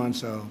 15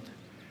 months old.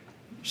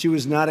 She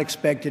was not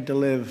expected to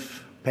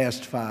live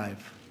past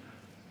 5.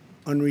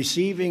 On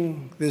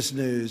receiving this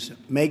news,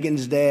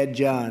 Megan's dad,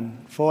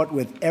 John, fought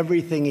with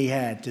everything he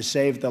had to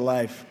save the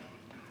life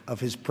of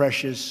his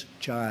precious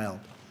child.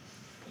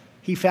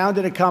 He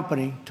founded a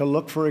company to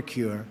look for a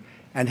cure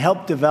and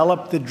helped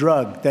develop the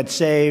drug that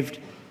saved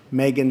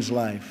Megan's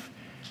life.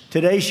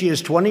 Today, she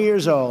is 20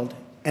 years old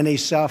and a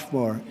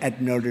sophomore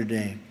at Notre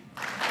Dame.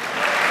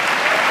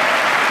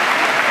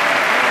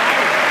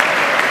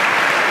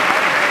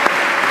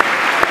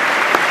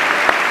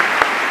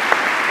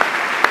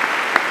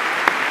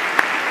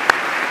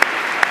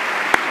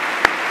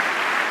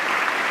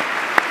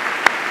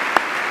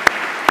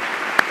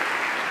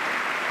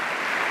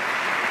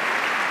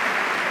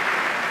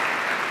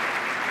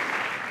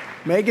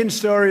 Megan's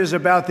story is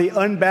about the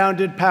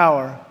unbounded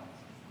power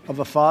of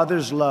a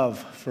father's love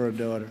for a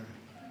daughter.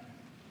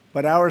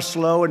 But our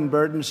slow and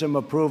burdensome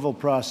approval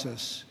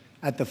process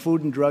at the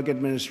Food and Drug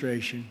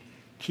Administration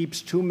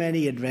keeps too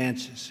many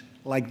advances,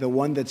 like the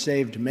one that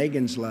saved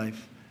Megan's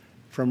life,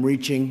 from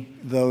reaching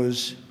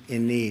those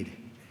in need.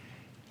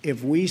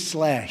 If we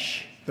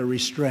slash the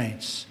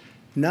restraints,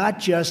 not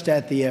just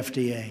at the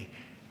FDA,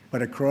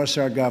 but across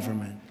our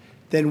government,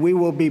 then we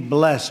will be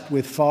blessed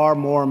with far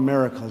more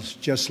miracles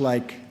just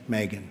like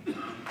Megan.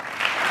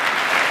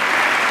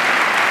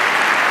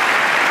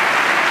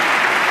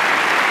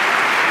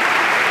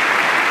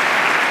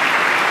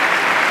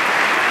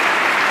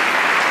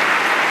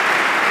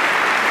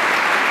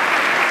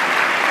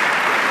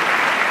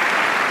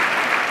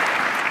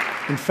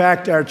 In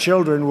fact, our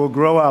children will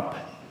grow up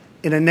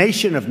in a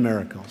nation of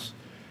miracles.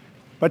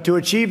 But to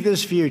achieve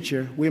this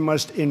future, we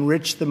must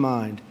enrich the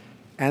mind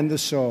and the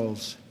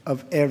souls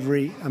of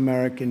every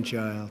American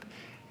child.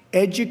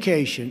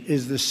 Education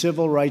is the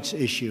civil rights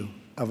issue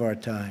of our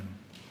time.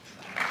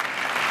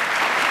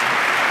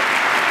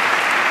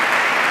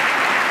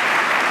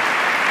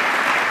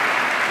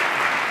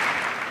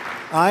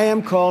 I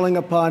am calling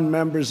upon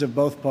members of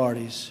both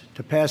parties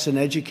to pass an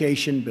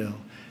education bill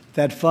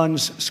that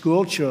funds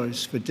school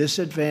choice for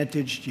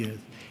disadvantaged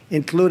youth,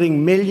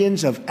 including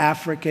millions of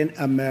African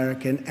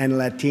American and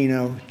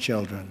Latino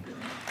children.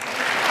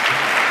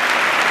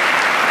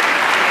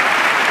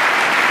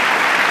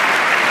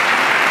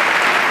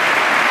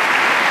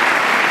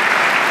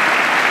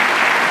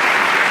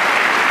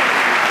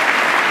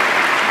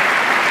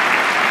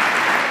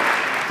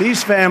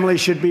 These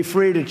families should be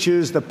free to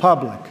choose the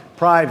public,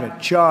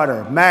 private,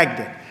 charter,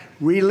 magnet,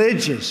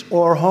 religious,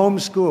 or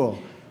homeschool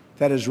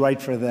that is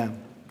right for them.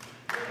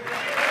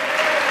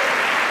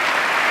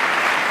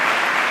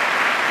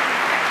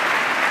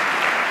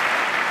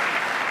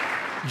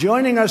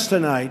 Joining us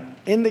tonight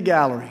in the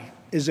gallery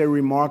is a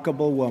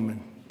remarkable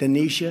woman,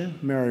 Denisha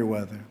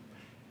Merriweather.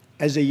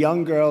 As a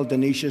young girl,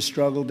 Denisha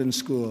struggled in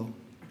school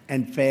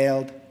and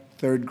failed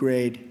third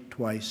grade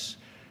twice.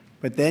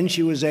 But then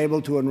she was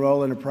able to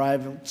enroll in a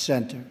private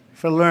center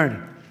for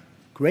learning,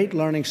 great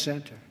learning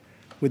center,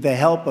 with the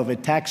help of a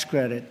tax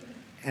credit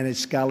and a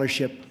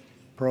scholarship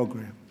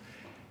program.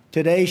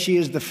 Today, she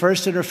is the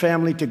first in her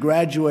family to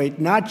graduate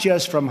not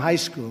just from high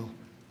school,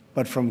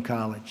 but from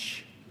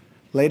college.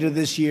 Later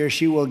this year,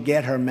 she will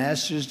get her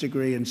master's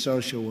degree in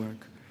social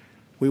work.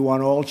 We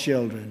want all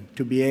children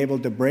to be able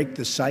to break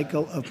the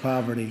cycle of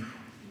poverty,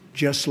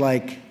 just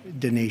like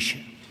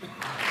Denisha.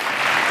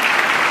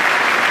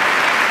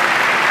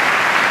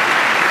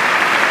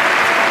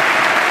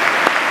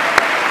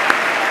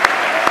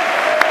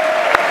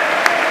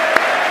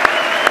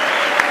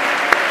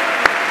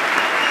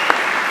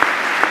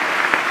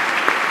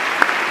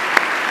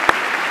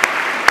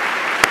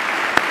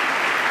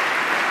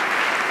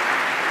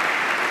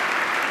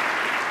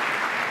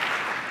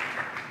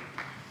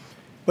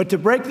 But to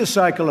break the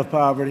cycle of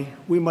poverty,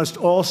 we must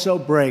also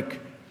break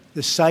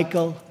the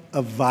cycle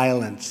of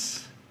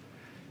violence.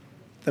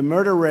 The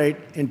murder rate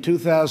in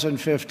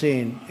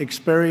 2015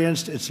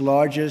 experienced its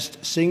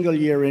largest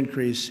single-year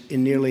increase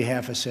in nearly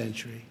half a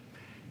century.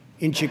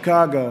 In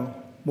Chicago,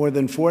 more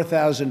than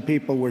 4,000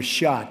 people were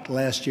shot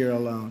last year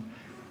alone,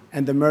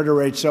 and the murder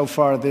rate so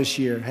far this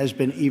year has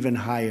been even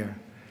higher.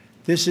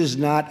 This is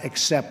not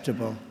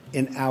acceptable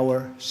in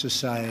our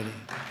society.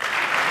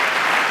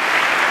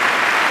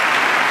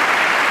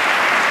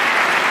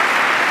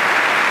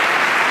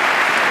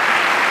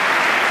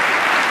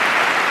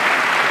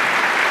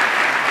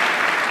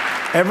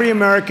 Every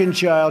American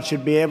child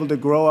should be able to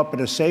grow up in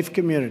a safe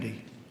community,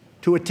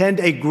 to attend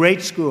a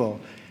great school,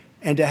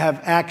 and to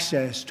have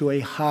access to a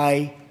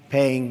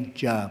high-paying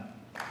job.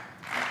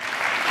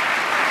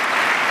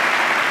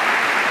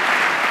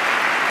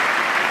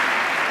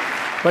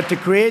 But to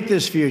create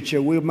this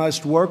future, we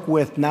must work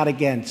with, not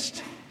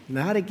against,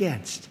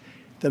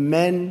 the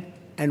men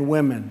and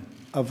women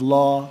of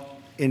law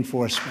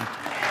enforcement.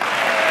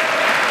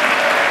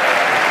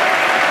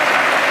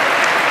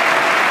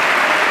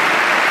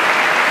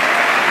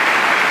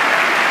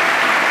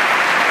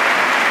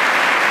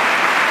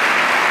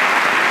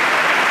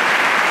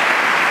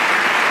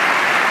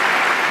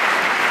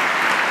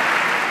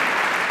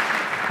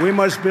 We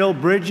must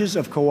build bridges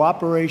of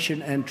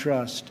cooperation and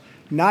trust,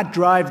 not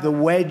drive the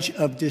wedge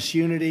of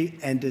disunity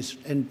and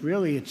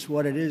really it's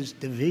what it is,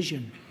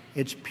 division.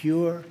 It's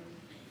pure,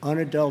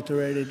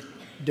 unadulterated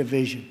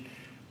division.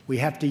 We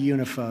have to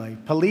unify.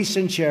 Police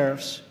and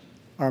sheriffs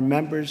are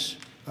members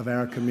of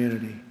our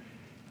community.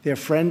 They're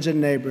friends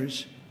and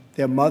neighbors.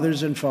 They're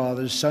mothers and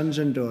fathers, sons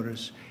and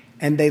daughters,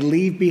 and they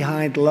leave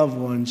behind loved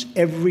ones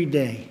every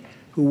day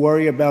who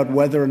worry about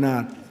whether or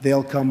not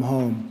they'll come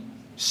home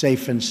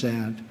safe and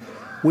sound.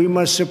 We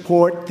must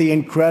support the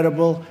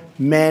incredible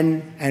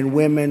men and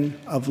women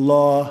of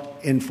law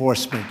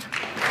enforcement.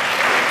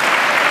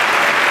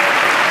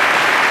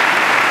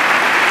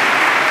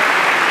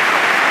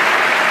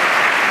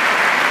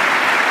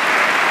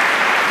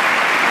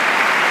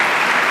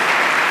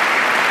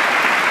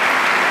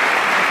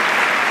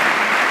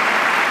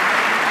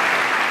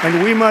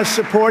 And we must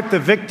support the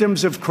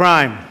victims of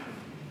crime.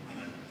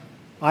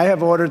 I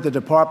have ordered the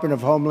Department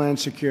of Homeland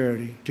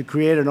Security to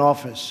create an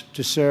office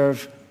to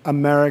serve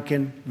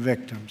American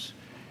victims.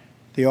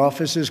 The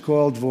office is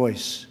called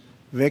VOICE,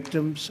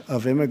 Victims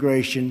of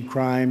Immigration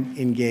Crime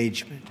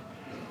Engagement.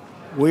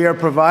 We are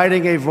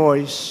providing a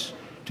voice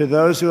to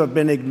those who have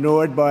been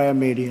ignored by our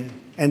media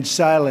and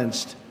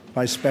silenced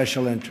by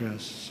special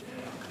interests.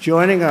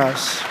 Joining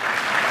us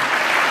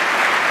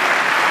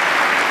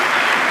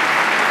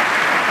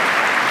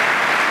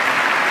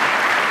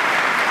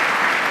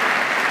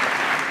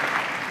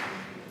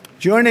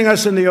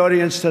in the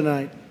audience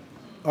tonight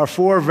are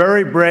four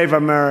very brave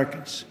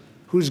Americans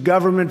whose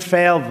government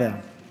failed them.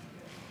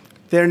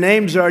 Their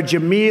names are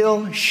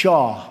Jamil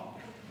Shaw,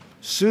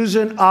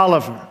 Susan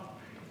Oliver,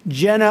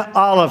 Jenna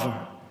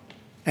Oliver,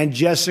 and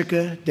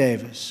Jessica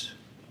Davis.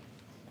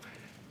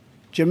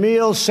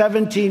 Jamil's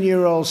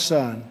 17-year-old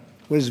son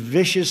was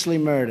viciously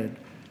murdered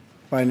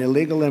by an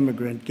illegal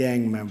immigrant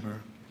gang member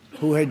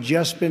who had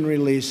just been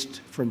released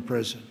from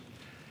prison.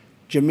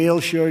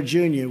 Jamil Shaw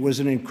Jr.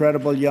 was an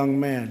incredible young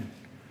man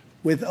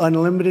with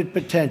unlimited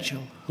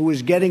potential who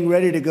was getting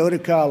ready to go to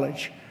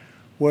college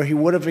where he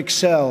would have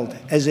excelled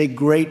as a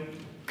great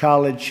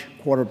college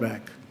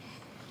quarterback.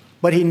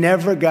 But he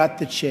never got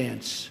the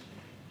chance.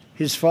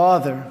 His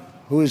father,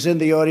 who is in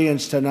the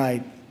audience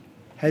tonight,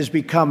 has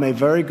become a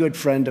very good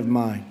friend of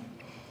mine.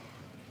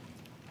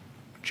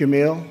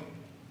 Jamil,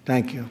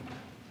 thank you.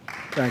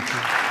 Thank you.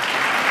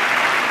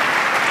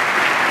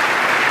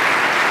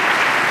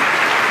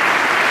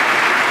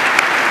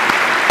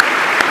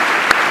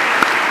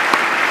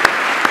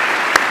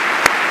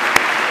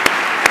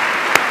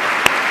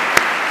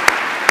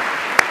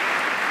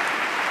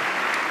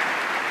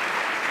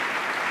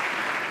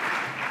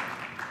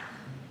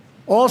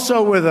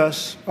 Also with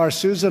us are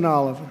Susan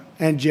Oliver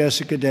and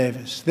Jessica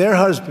Davis. Their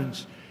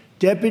husbands,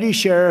 Deputy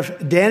Sheriff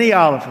Danny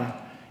Oliver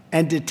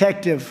and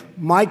Detective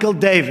Michael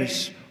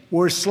Davis,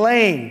 were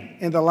slain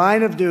in the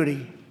line of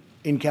duty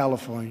in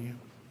California.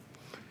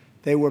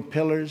 They were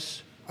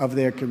pillars of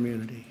their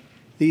community.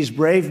 These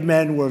brave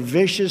men were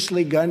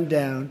viciously gunned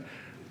down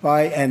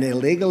by an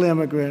illegal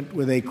immigrant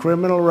with a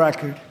criminal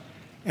record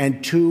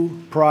and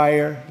 2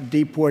 prior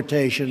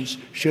deportations,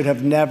 should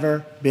have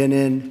never been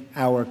in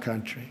our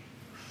country.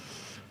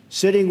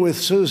 Sitting with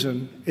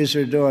Susan is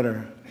her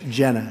daughter,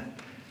 Jenna.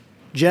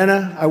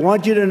 Jenna, I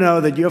want you to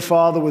know that your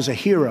father was a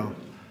hero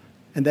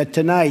and that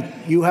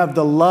tonight you have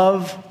the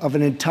love of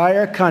an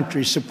entire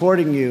country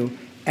supporting you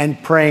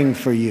and praying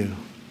for you.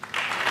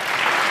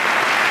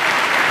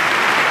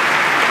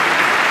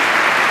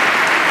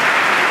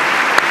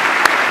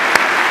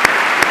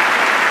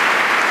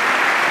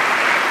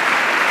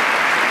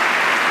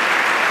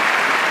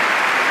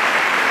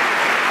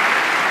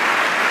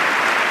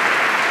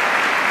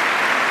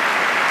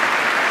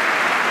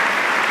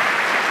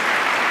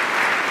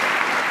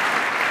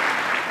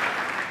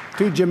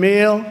 To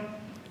Jamil,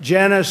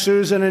 Jenna,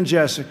 Susan, and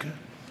Jessica,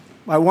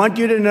 I want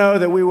you to know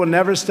that we will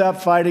never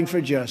stop fighting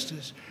for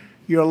justice.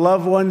 Your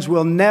loved ones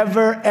will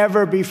never,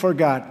 ever be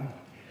forgotten.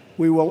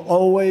 We will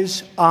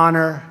always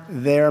honor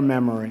their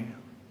memory.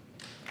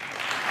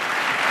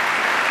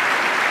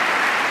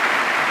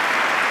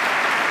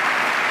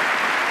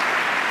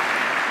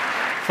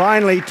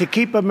 Finally, to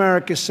keep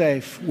America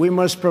safe, we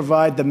must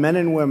provide the men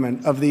and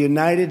women of the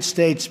United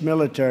States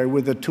military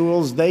with the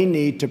tools they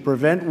need to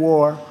prevent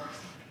war.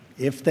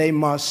 If they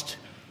must,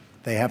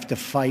 they have to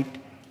fight,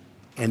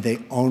 and they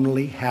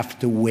only have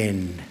to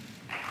win.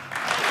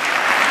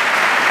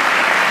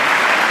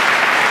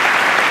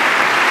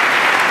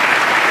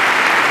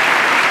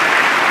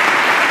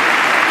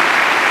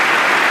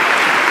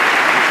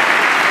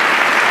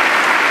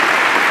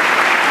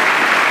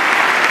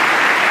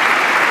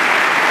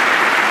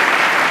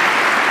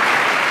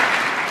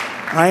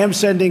 I am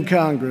sending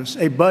Congress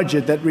a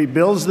budget that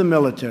rebuilds the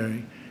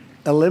military,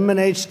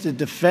 eliminates the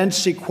defense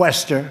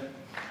sequester,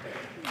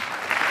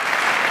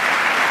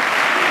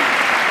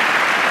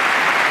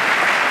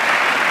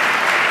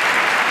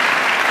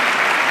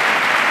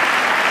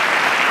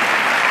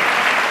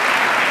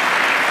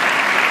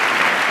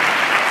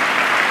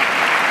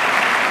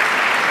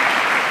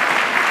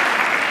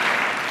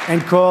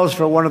 and calls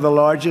for one of the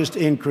largest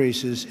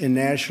increases in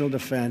national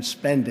defense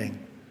spending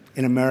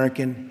in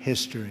American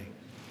history.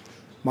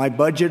 My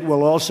budget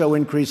will also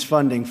increase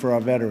funding for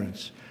our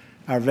veterans.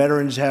 Our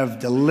veterans have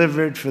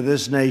delivered for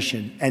this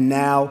nation, and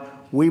now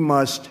we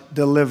must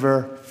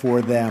deliver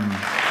for them.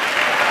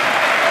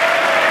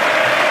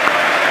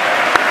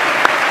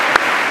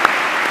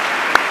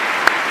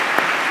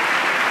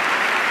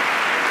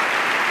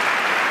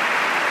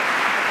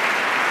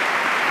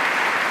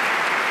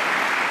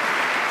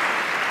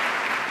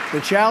 The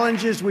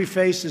challenges we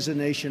face as a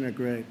nation are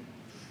great,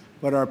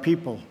 but our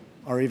people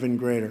are even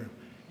greater,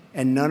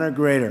 and none are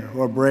greater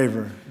or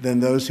braver than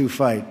those who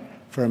fight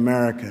for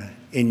America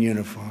in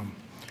uniform.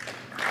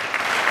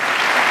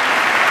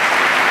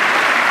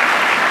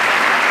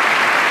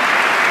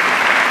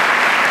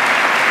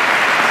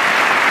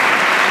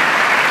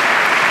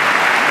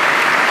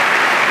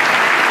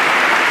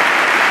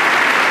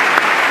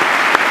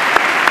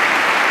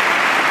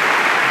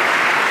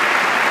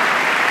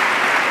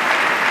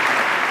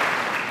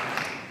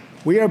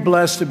 We are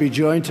blessed to be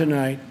joined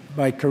tonight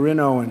by Corinne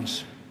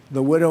Owens,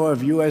 the widow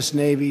of U.S.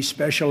 Navy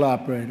Special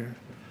Operator,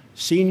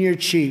 Senior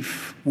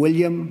Chief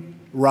William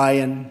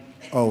Ryan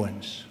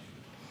Owens.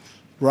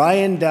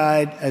 Ryan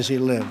died as he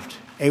lived,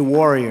 a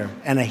warrior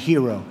and a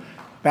hero,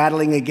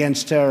 battling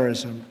against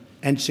terrorism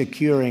and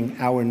securing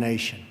our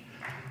nation.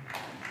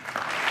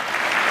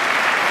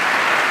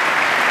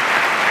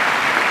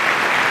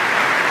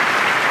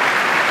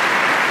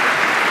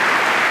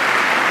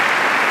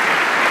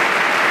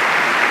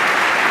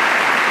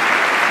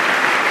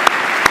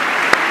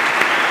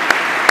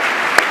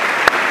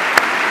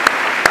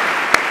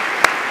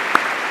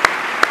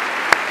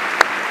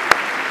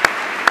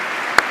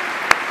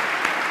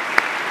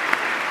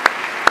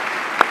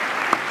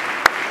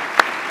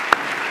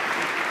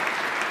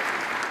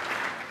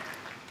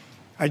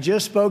 I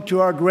just spoke to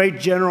our great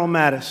General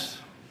Mattis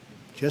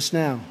just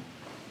now,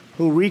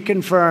 who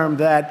reconfirmed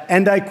that,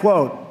 and I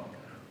quote,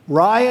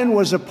 Ryan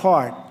was a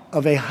part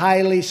of a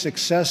highly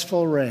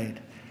successful raid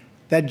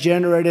that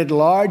generated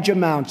large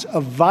amounts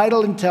of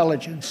vital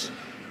intelligence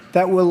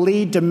that will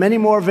lead to many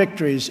more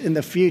victories in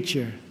the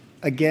future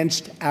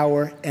against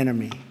our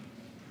enemy.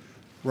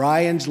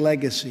 Ryan's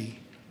legacy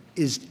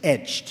is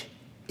etched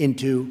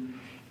into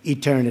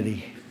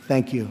eternity.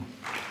 Thank you.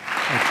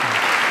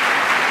 Thank you.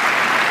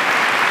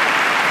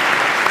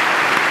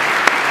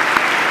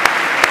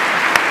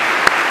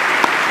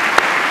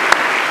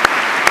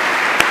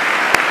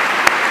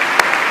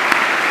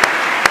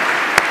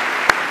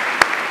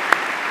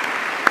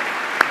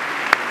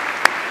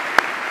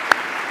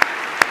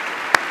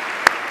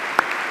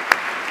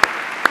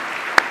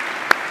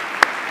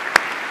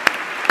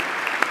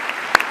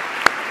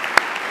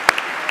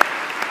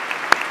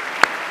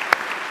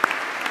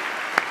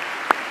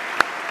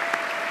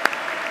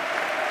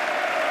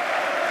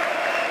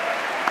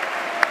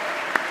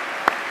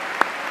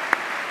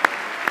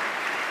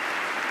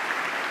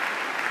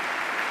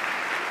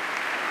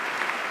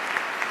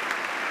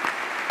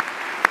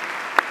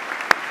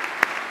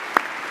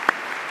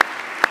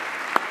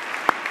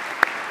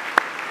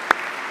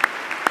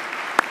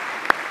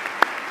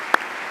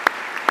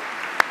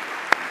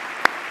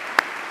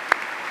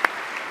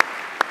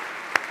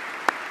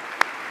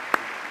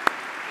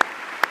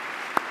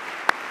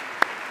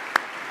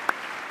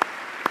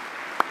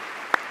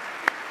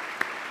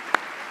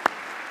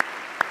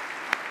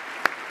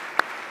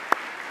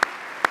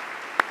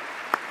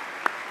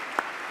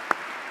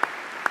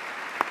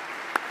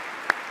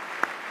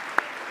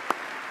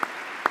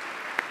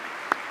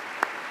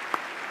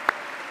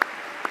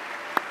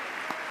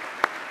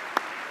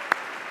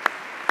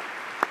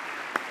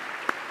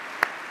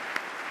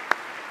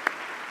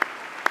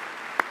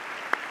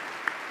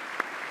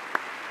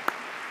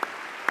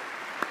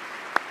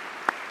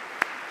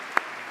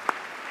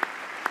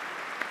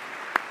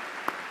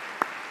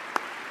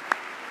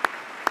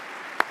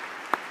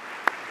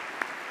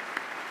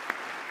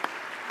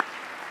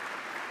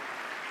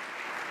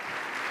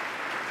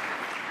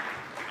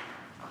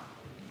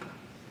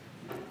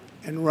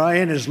 And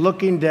Ryan is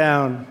looking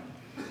down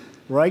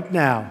right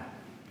now.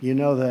 You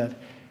know that.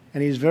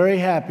 And he's very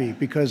happy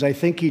because I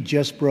think he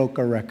just broke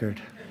a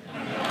record.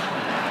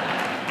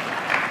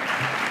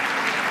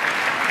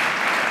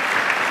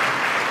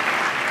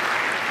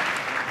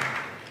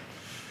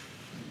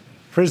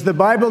 For as the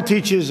Bible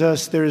teaches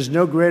us, there is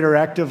no greater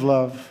act of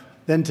love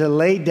than to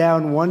lay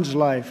down one's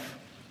life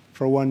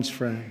for one's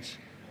friends.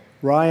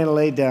 Ryan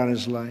laid down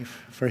his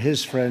life for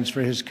his friends,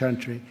 for his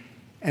country,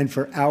 and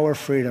for our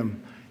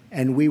freedom.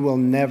 And we will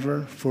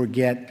never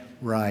forget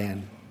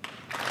Ryan.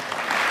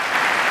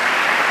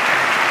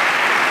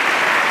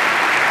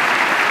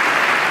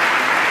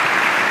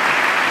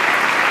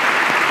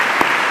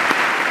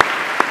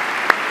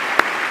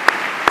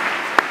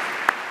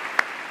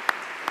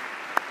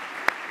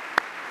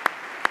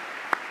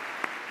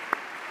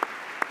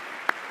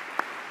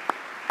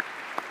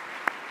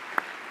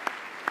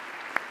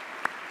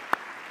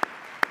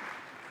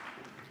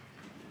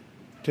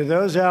 To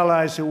those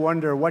allies who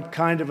wonder what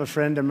kind of a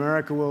friend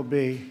America will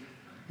be,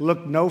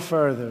 look no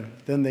further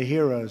than the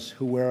heroes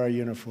who wear our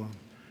uniform.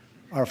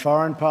 Our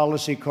foreign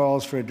policy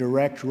calls for a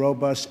direct,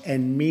 robust,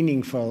 and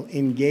meaningful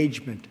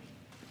engagement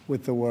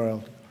with the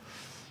world.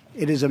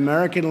 It is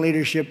American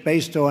leadership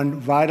based on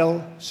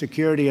vital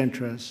security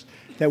interests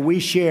that we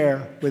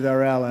share with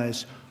our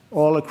allies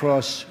all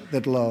across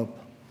the globe.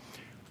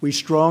 We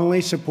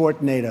strongly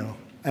support NATO,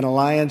 an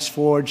alliance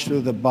forged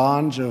through the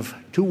bonds of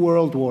 2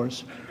 world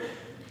wars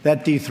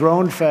that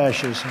dethroned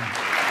fascism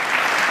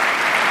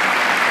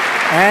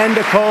and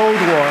a Cold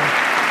War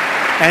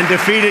and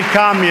defeated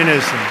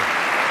communism.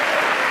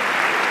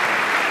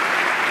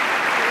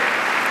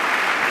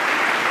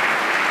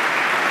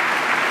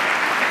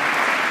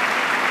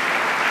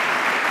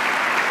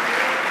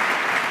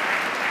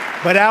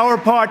 But our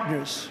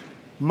partners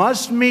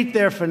must meet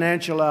their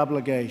financial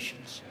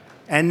obligations.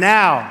 And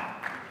now,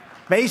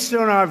 based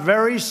on our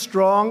very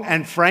strong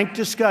and frank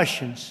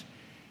discussions,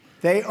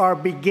 they are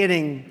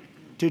beginning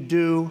to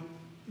do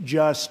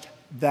just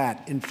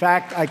that. In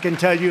fact, I can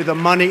tell you the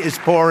money is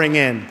pouring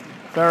in.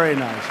 Very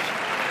nice.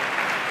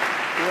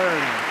 Very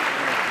nice.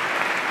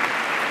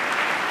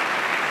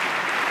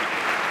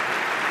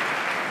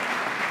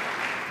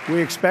 We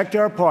expect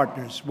our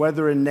partners,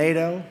 whether in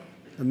NATO,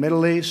 the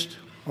Middle East,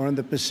 or in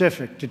the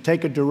Pacific, to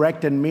take a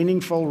direct and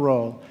meaningful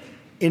role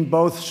in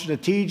both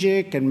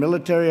strategic and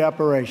military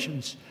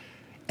operations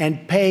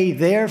and pay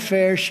their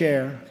fair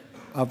share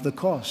of the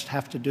cost,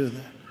 have to do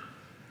that.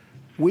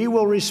 We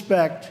will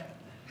respect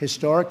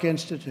historic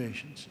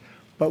institutions,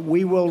 but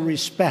we will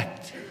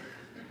respect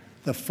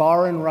the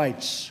foreign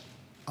rights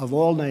of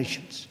all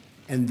nations,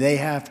 and they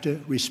have to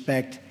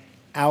respect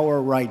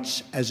our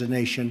rights as a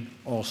nation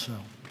also.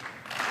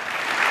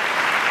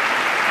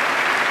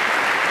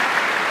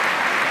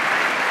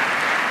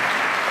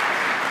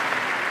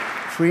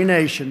 Free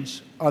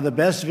nations are the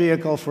best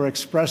vehicle for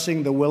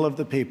expressing the will of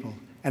the people,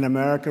 and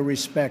America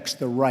respects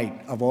the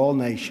right of all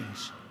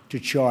nations to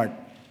chart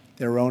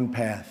their own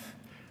path.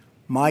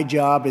 My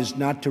job is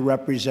not to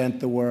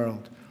represent the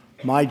world.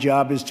 My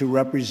job is to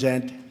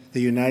represent the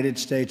United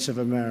States of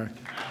America.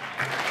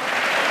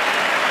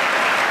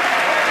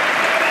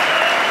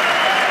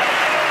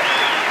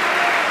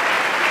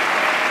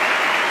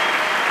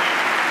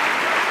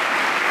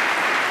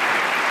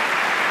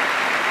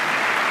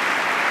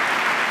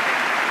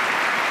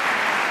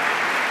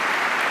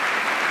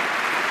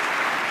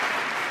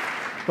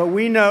 But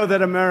we know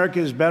that America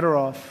is better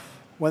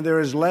off when there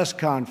is less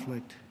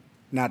conflict,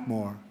 not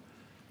more.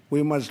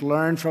 We must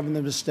learn from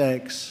the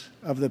mistakes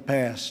of the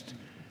past.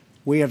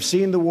 We have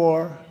seen the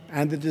war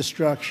and the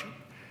destruction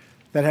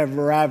that have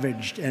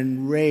ravaged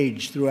and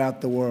raged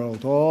throughout the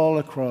world, all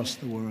across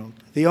the world.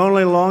 The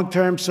only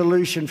long-term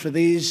solution for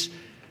these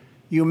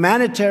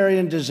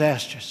humanitarian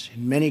disasters,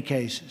 in many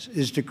cases,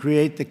 is to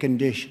create the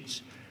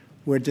conditions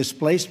where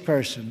displaced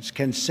persons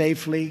can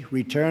safely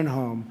return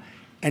home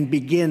and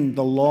begin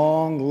the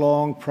long,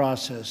 long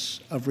process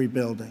of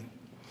rebuilding.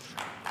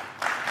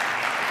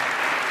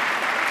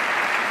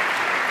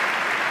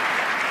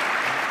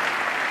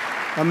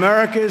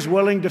 America is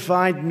willing to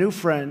find new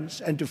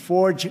friends and to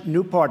forge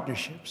new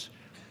partnerships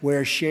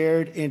where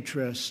shared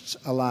interests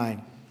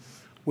align.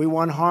 We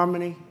want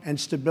harmony and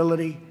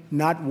stability,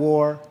 not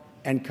war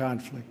and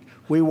conflict.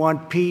 We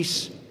want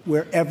peace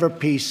wherever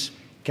peace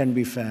can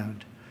be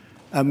found.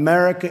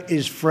 America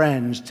is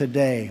friends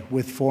today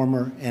with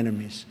former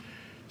enemies.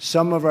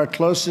 Some of our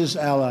closest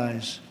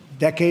allies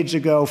decades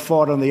ago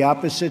fought on the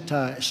opposite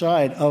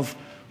side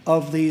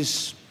of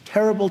these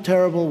terrible,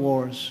 terrible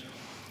wars.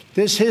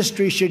 This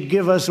history should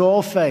give us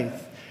all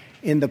faith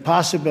in the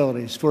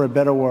possibilities for a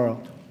better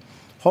world.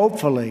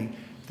 Hopefully,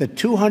 the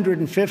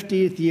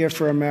 250th year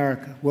for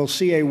America will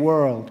see a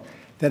world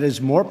that is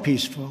more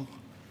peaceful,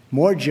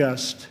 more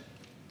just,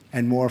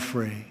 and more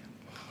free.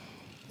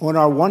 On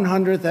our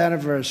 100th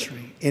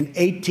anniversary in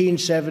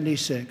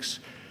 1876,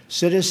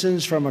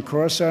 citizens from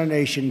across our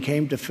nation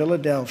came to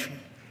Philadelphia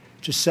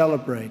to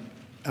celebrate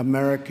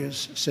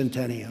America's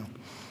centennial.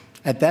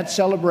 At that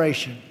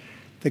celebration,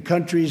 the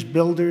country's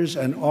builders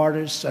and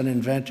artists and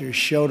inventors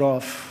showed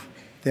off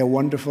their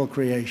wonderful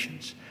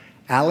creations.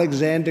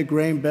 Alexander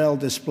Graham Bell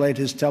displayed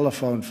his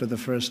telephone for the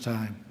first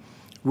time.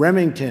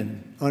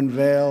 Remington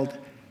unveiled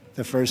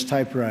the first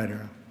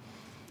typewriter.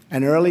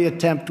 An early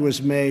attempt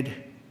was made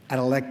at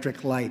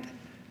electric light.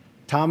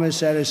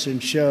 Thomas Edison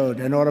showed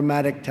an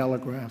automatic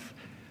telegraph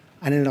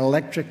and an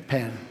electric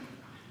pen.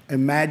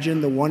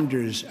 Imagine the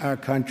wonders our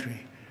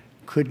country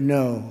could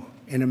know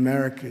in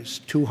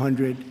America's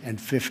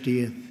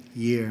 250th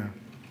year.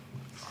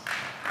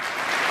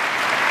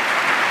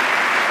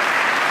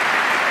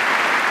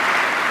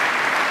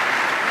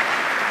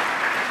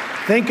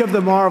 Think of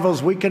the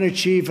marvels we can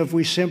achieve if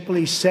we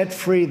simply set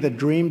free the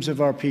dreams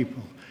of our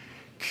people.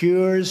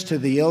 Cures to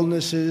the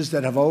illnesses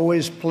that have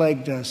always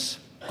plagued us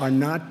are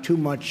not too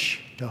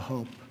much to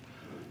hope.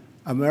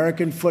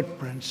 American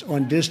footprints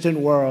on distant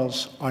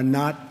worlds are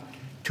not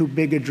too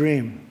big a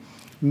dream.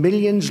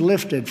 Millions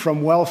lifted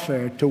from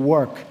welfare to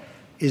work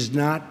is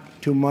not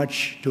too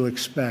much to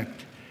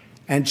expect.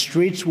 And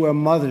streets where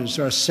mothers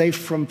are safe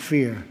from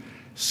fear,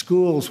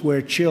 schools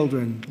where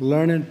children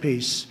learn in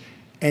peace,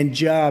 and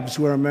jobs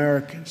where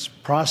Americans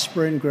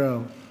prosper and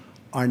grow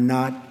are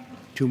not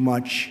too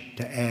much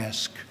to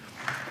ask.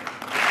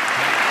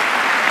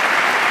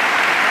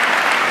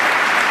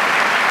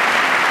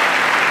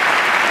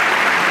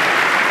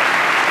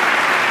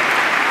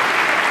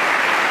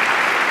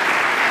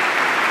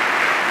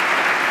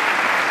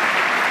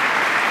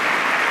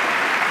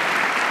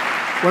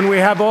 When we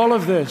have all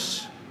of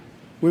this,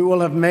 we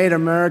will have made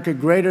America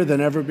greater than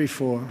ever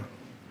before.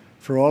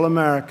 For all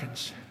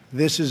Americans,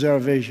 this is our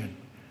vision.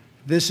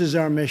 This is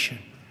our mission.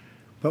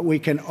 But we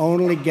can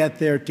only get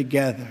there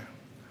together.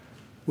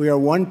 We are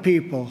one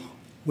people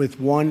with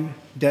one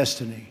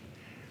destiny.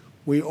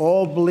 We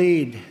all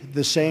bleed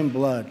the same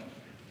blood.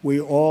 We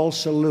all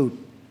salute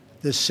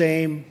the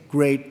same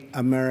great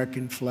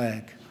American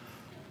flag.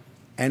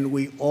 And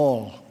we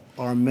all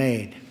are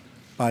made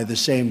by the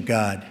same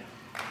God.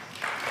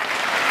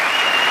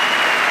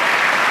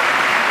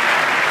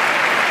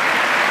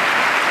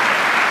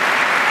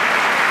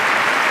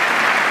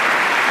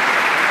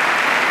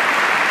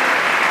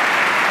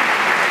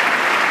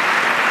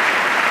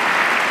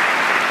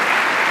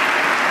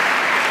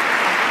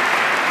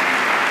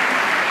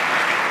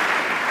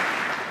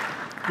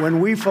 When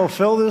we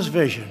fulfill this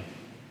vision,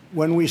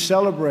 when we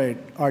celebrate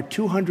our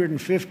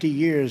 250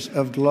 years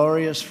of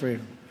glorious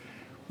freedom,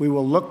 we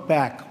will look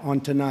back on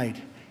tonight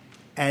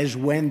as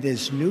when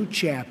this new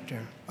chapter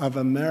of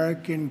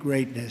American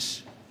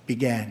greatness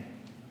began.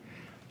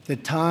 The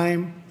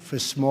time for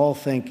small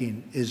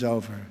thinking is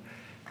over.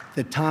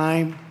 The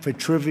time for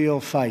trivial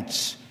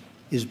fights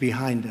is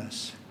behind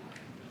us.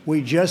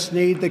 We just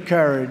need the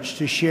courage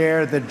to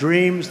share the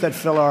dreams that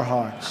fill our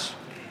hearts,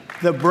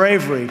 the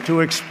bravery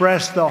to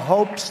express the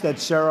hopes that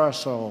stir our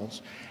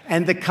souls,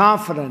 and the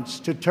confidence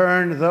to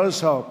turn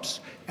those hopes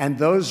and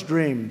those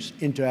dreams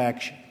into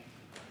action.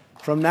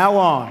 From now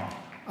on,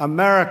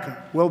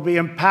 America will be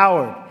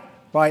empowered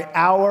by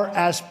our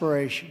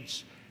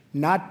aspirations,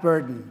 not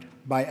burdened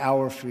by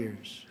our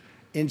fears,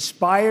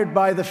 inspired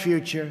by the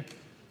future,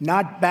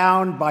 not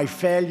bound by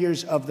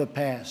failures of the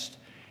past,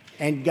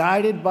 and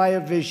guided by a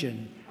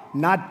vision,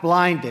 not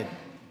blinded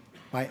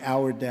by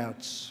our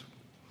doubts.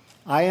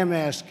 I am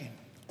asking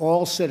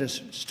all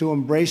citizens to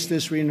embrace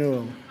this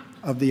renewal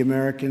of the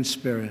American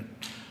spirit.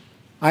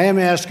 I am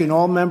asking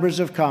all members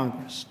of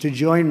Congress to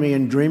join me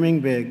in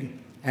dreaming big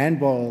and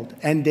bold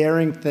and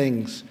daring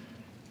things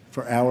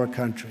for our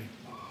country.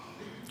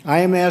 I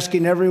am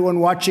asking everyone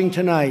watching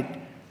tonight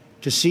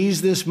to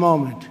seize this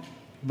moment,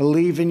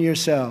 believe in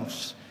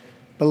yourselves,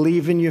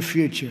 believe in your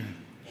future,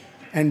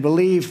 and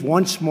believe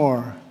once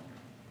more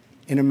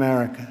in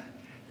America.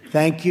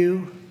 Thank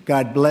you,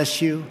 God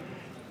bless you,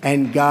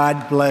 and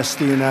God bless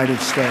the United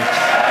States.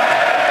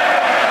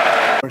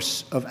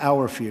 Of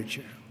our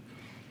future.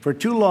 For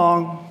too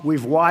long,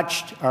 we've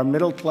watched our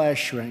middle class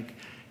shrink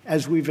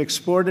as we've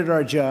exported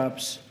our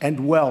jobs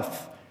and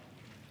wealth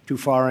to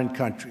foreign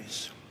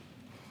countries.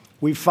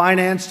 We've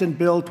financed and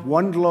built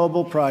one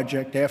global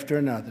project after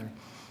another,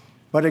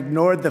 but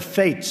ignored the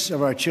fates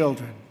of our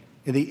children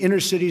in the inner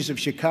cities of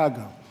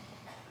Chicago,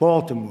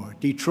 Baltimore,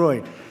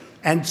 Detroit,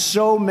 and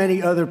so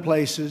many other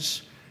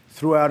places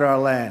throughout our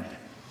land.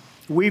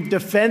 We've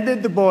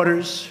defended the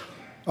borders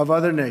of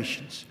other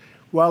nations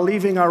while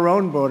leaving our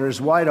own borders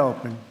wide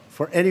open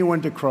for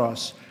anyone to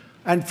cross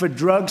and for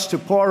drugs to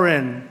pour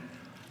in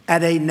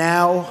at a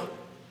now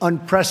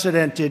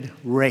unprecedented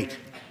rate.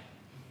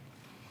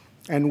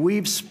 And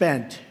we've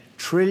spent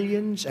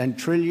trillions and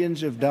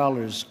trillions of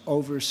dollars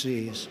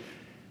overseas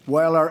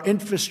while our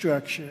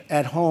infrastructure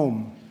at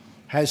home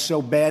has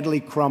so badly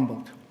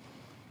crumbled.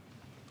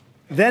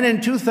 Then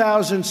in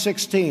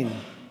 2016,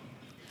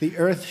 the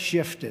earth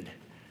shifted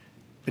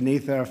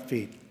beneath our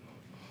feet.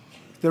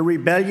 The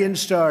rebellion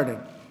started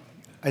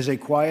as a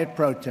quiet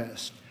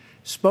protest,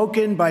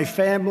 spoken by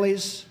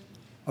families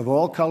of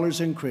all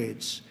colors and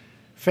creeds,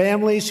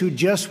 families who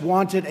just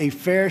wanted a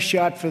fair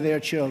shot for their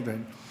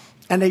children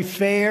and a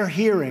fair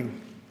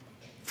hearing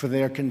for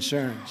their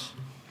concerns.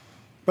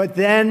 But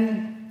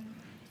then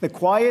the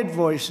quiet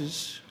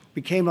voices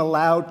became a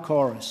loud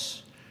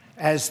chorus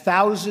as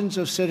thousands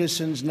of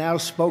citizens now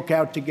spoke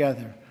out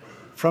together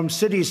from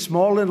cities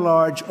small and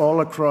large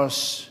all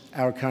across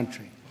our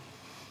country.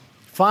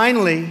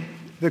 Finally,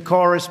 the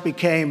chorus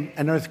became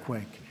an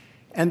earthquake,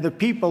 and the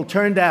people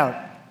turned out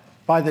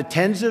by the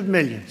tens of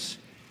millions,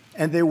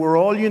 and they were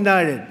all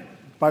united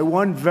by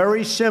one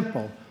very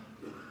simple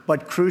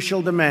but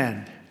crucial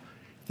demand: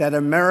 that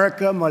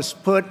America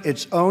must put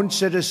its own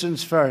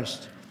citizens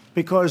first,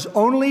 because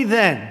only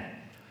then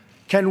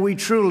can we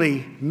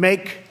truly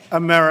make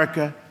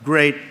America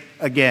great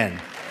again.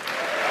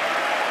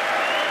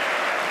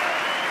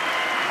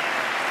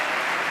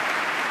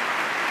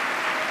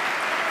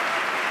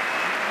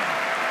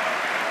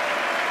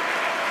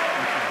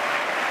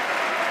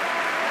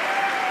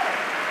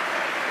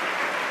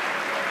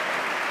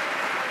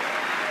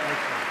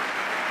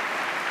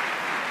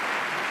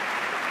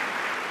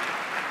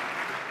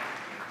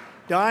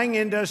 Dying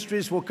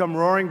industries will come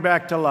roaring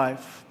back to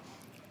life.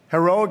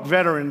 Heroic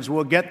veterans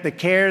will get the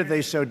care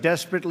they so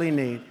desperately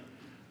need.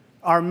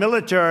 Our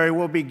military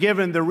will be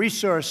given the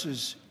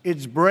resources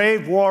its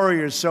brave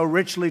warriors so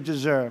richly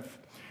deserve.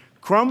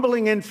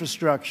 Crumbling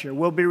infrastructure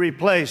will be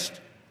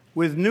replaced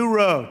with new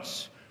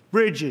roads,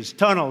 bridges,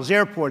 tunnels,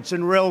 airports,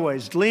 and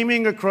railways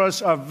gleaming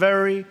across our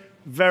very,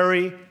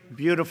 very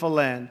beautiful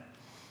land.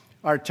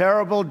 Our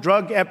terrible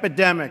drug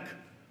epidemic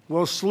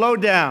will slow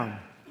down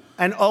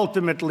and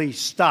ultimately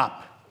stop.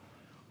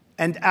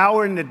 And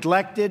our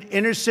neglected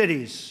inner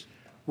cities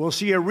will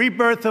see a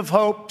rebirth of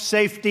hope,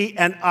 safety,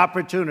 and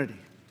opportunity.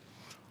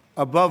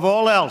 Above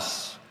all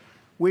else,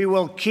 we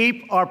will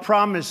keep our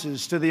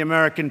promises to the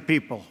American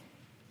people.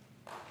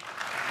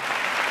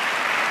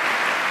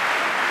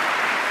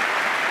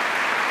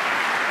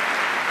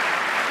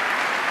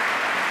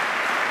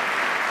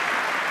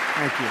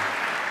 Thank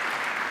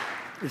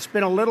you. It's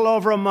been a little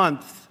over a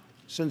month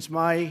since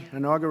my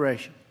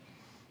inauguration,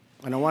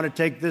 and I want to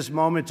take this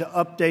moment to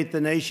update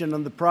the nation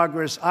on the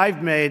progress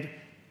I've made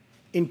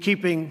in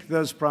keeping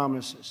those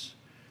promises.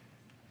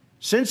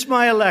 Since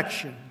my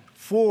election,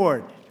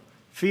 Ford,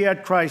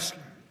 Fiat Chrysler,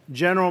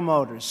 General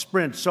Motors,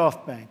 Sprint,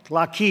 SoftBank,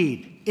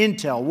 Lockheed,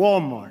 Intel,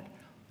 Walmart,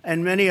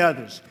 and many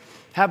others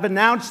have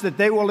announced that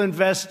they will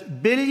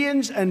invest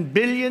billions and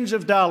billions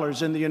of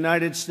dollars in the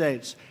United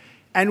States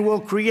and will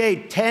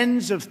create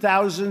tens of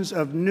thousands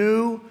of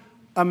new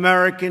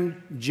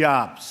American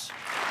jobs.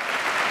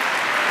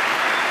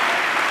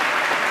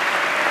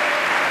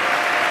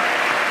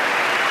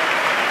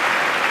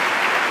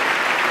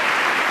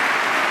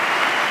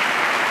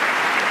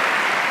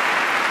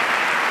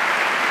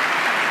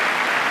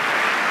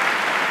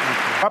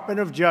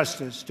 Department of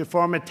Justice to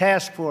form a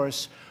task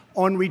force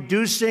on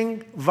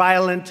reducing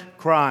violent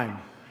crime.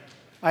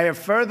 I have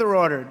further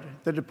ordered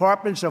the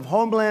Departments of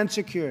Homeland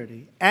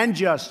Security and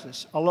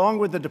Justice, along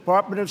with the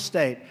Department of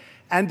State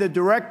and the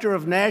Director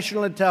of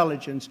National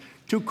Intelligence,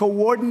 to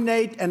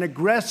coordinate an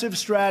aggressive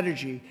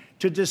strategy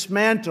to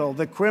dismantle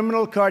the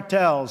criminal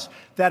cartels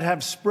that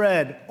have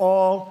spread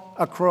all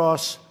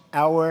across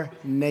our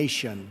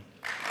nation.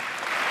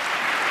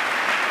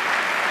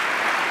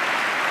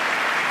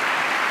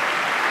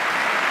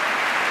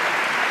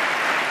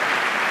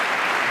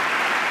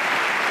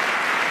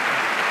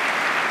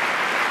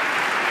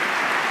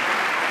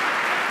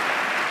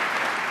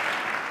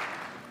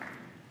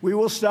 We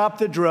will stop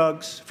the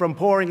drugs from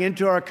pouring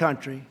into our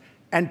country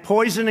and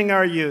poisoning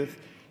our youth,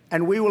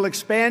 and we will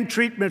expand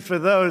treatment for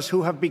those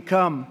who have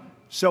become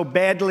so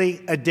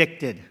badly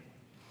addicted.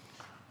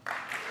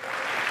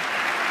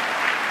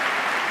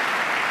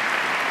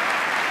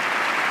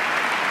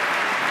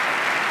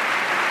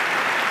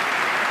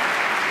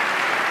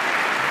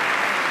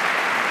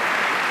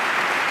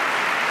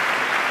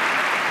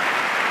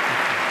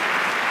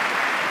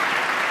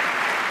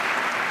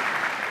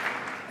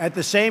 At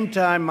the same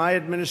time, my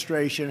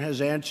administration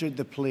has answered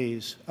the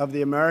pleas of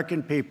the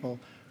American people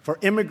for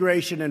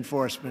immigration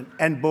enforcement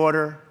and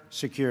border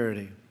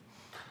security.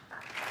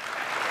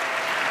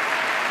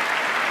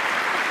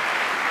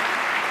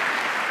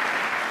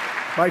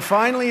 By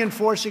finally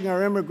enforcing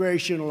our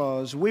immigration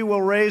laws, we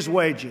will raise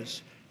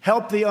wages,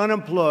 help the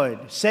unemployed,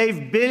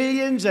 save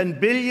billions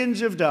and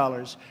billions of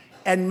dollars,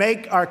 and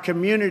make our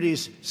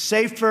communities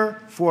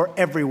safer for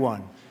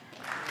everyone.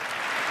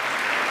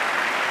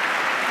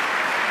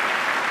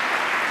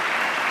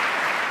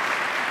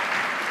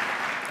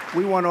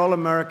 We want all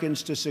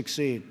Americans to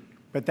succeed,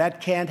 but that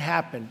can't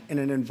happen in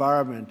an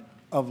environment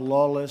of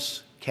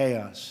lawless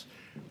chaos.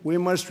 We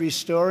must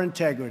restore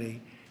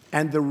integrity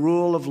and the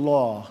rule of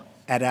law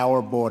at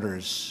our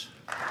borders.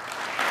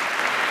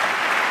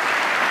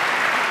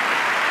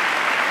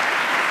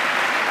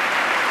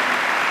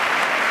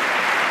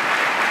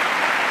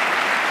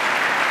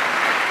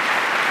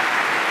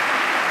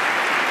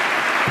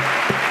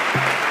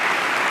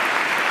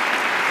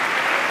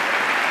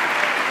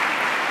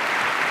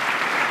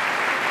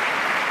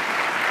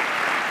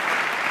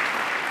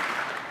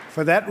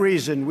 For that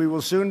reason, we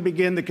will soon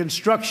begin the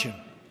construction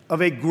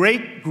of a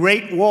great,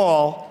 great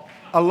wall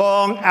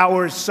along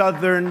our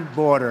southern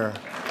border.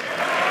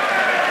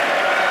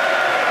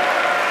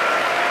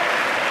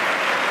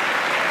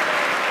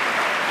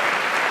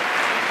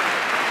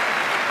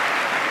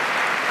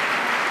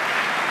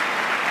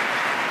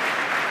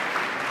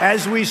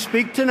 As we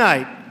speak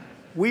tonight,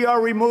 we are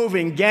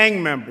removing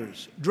gang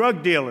members,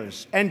 drug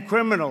dealers, and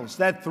criminals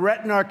that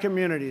threaten our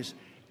communities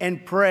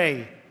and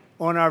prey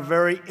on our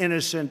very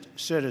innocent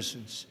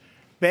citizens.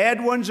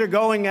 Bad ones are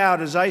going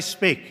out as I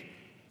speak,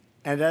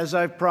 and as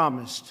I've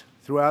promised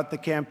throughout the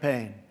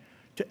campaign.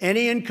 To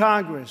any in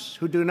Congress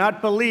who do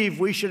not believe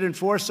we should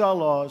enforce our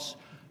laws,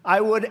 I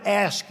would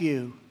ask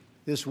you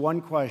this one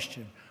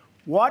question.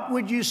 What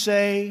would you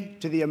say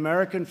to the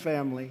American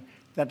family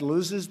that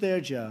loses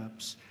their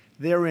jobs,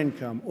 their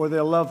income, or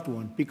their loved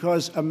one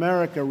because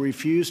America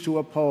refused to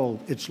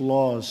uphold its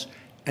laws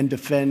and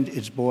defend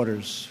its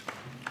borders?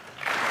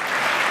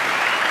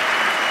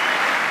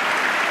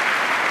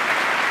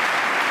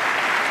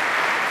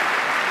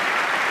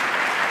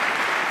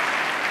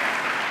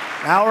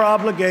 Our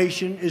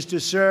obligation is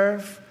to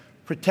serve,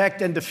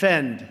 protect, and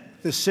defend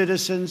the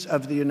citizens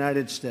of the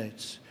United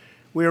States.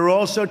 We are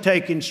also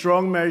taking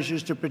strong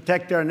measures to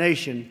protect our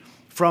nation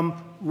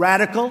from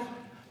radical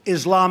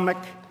Islamic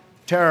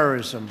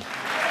terrorism.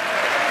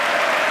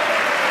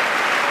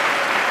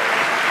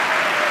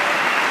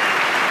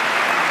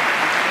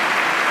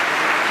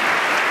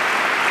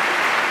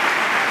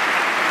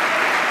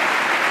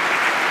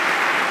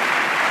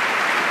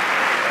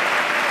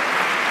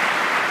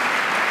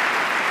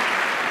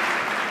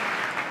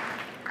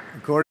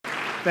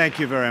 Thank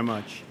you very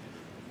much.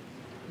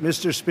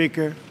 Mr.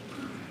 Speaker,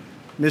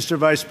 Mr.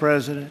 Vice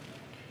President,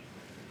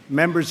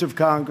 members of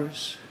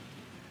Congress,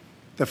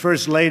 the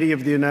First Lady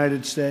of the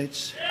United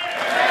States.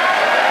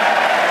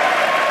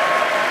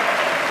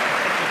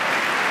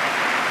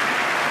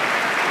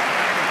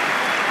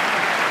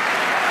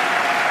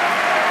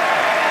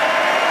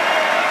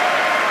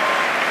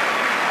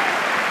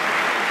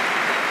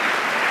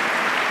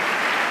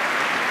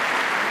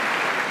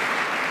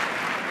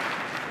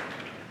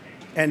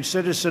 And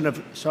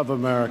citizens of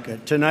America,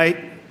 tonight,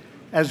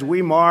 as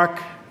we mark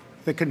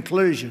the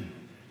conclusion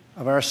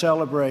of our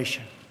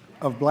celebration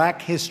of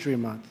Black History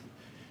Month,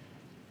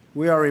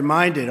 we are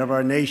reminded of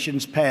our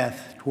nation's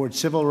path toward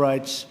civil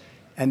rights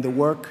and the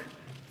work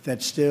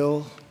that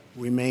still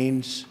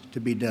remains to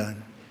be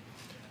done.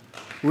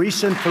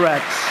 Recent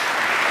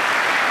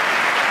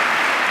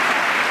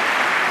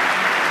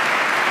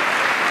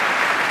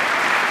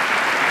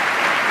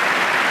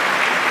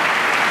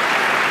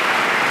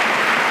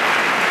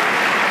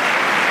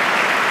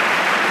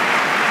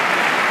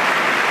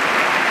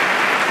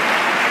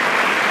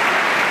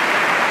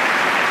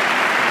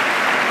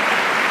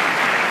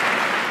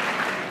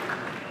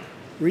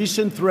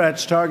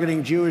threats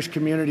targeting Jewish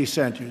community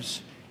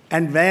centers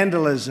and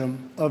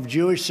vandalism of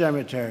Jewish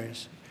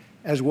cemeteries,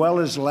 as well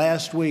as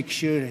last week's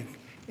shooting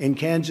in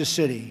Kansas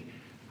City,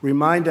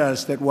 remind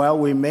us that while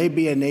we may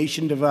be a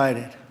nation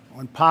divided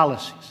on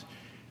policies,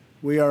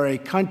 we are a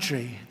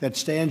country that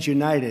stands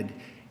united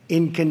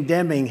in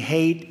condemning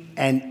hate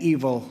and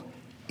evil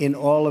in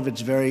all of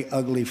its very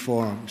ugly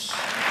forms.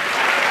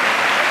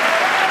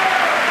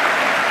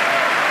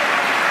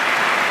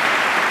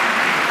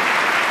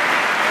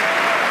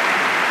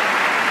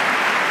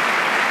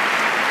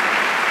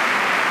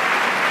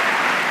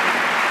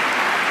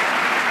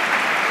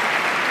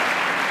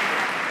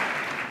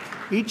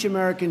 Each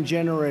American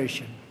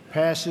generation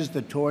passes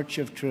the torch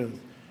of truth,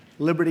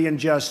 liberty, and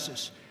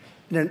justice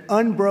in an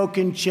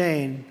unbroken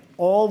chain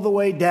all the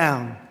way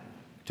down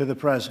to the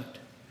present.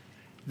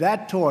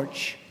 That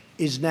torch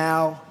is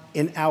now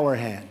in our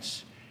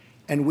hands,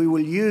 and we will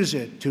use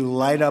it to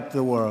light up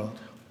the world.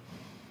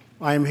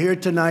 I am here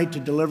tonight to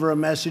deliver a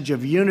message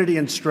of unity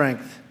and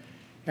strength,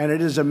 and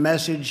it is a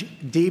message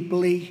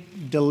deeply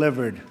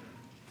delivered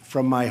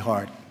from my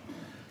heart.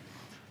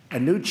 A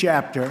new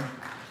chapter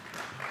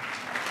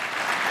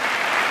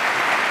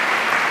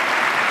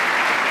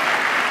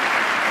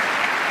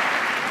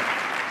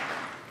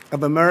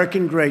of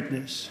American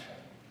greatness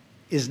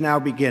is now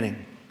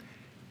beginning.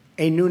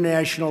 A new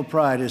national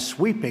pride is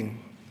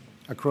sweeping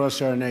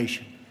across our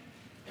nation,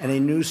 and a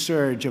new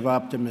surge of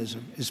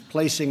optimism is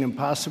placing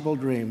impossible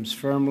dreams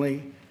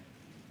firmly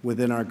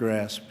within our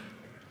grasp.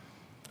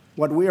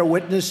 What we are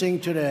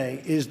witnessing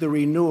today is the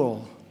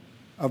renewal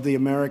of the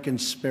American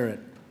spirit.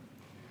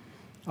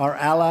 Our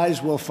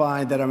allies will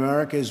find that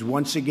America is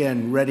once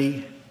again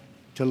ready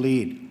to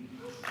lead.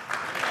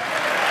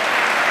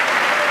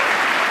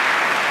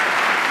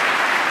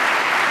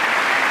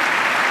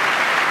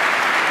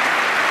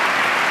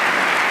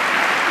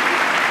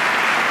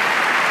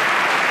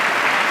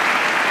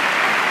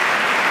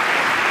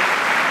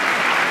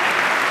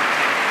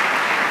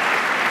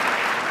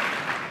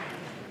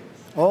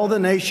 All the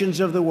nations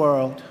of the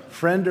world,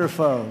 friend or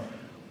foe,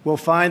 will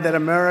find that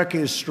America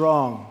is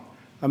strong,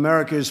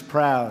 America is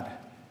proud,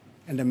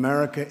 and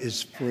America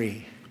is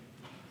free.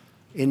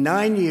 In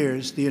 9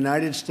 years, the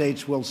United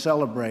States will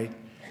celebrate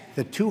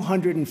the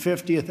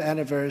 250th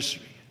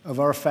anniversary of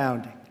our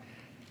founding,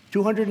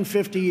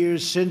 250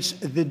 years since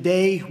the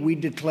day we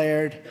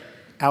declared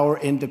our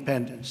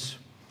independence.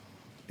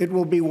 It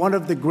will be one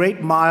of the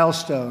great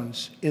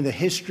milestones in the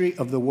history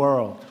of the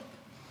world.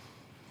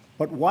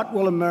 But what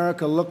will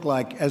America look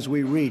like as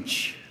we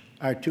reach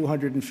our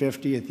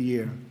 250th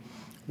year?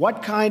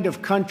 What kind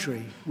of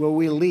country will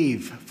we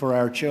leave for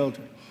our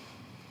children?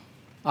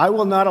 I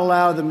will not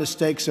allow the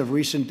mistakes of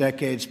recent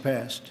decades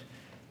past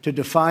to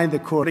define the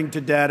course. According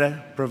to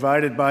data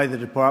provided by the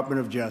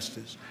Department of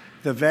Justice,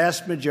 the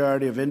vast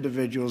majority of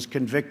individuals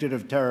convicted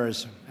of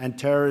terrorism and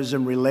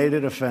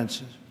terrorism-related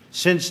offenses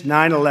since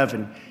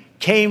 9/11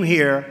 came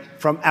here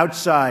from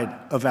outside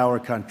of our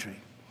country.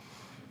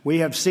 We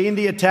have seen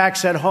the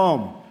attacks at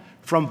home,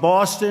 from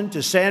Boston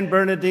to San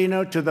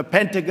Bernardino to the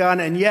Pentagon,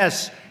 and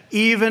yes,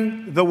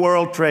 even the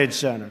World Trade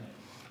Center.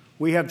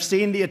 We have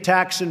seen the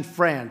attacks in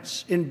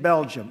France, in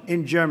Belgium,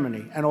 in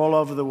Germany, and all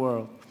over the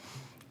world.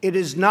 It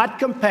is not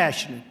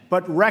compassionate,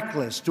 but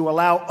reckless to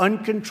allow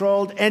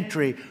uncontrolled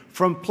entry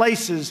from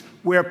places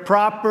where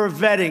proper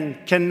vetting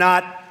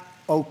cannot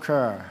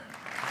occur.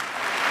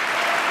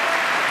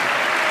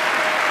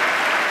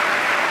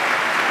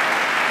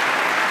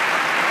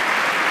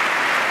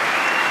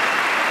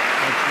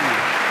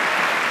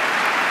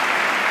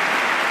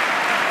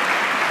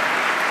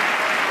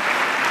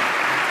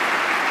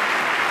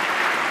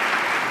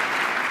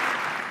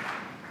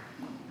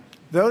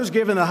 Those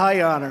given the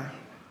high honor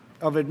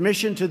of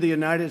admission to the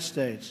United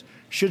States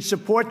should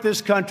support this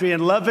country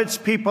and love its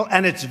people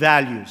and its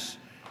values.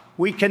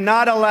 We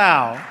cannot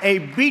allow a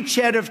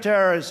beachhead of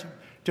terrorism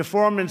to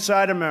form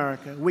inside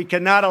America. We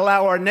cannot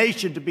allow our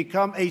nation to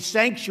become a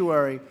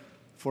sanctuary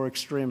for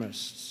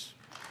extremists.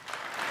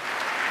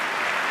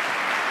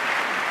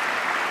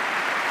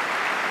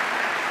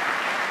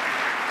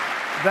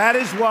 That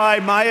is why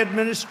my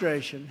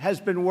administration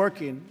has been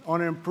working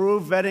on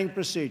improved vetting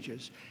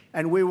procedures,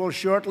 and we will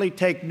shortly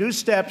take new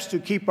steps to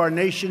keep our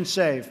nation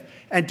safe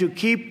and to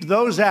keep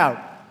those out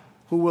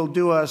who will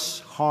do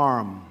us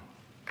harm.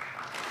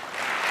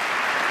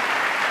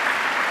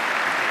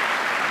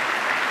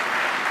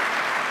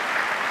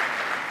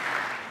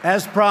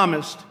 As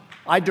promised,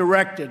 I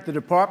directed the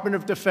Department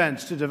of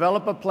Defense to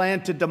develop a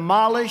plan to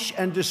demolish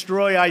and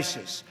destroy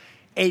ISIS,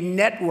 a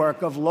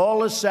network of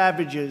lawless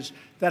savages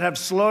that have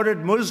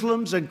slaughtered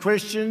Muslims and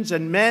Christians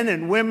and men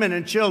and women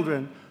and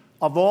children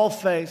of all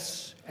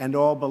faiths and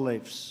all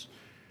beliefs.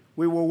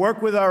 We will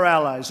work with our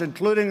allies,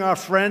 including our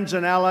friends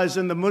and allies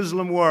in the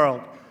Muslim world,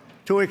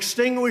 to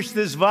extinguish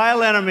this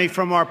vile enemy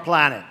from our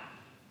planet.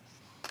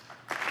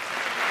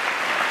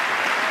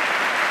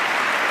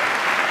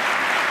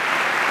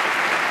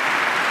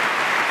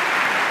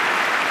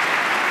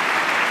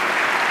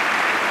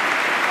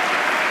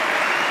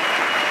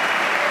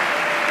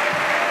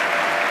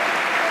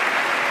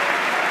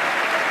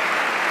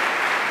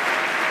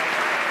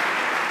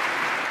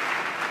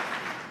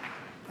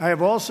 I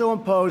have also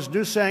imposed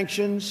new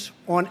sanctions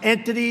on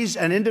entities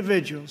and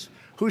individuals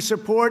who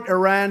support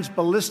Iran's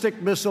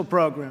ballistic missile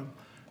program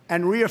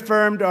and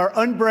reaffirmed our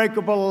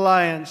unbreakable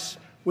alliance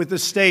with the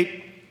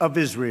State of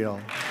Israel.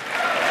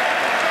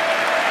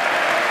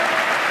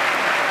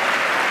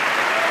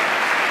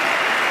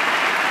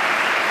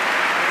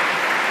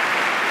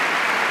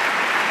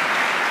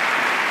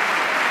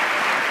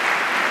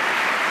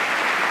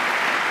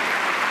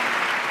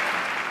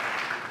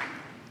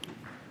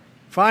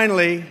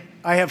 Finally,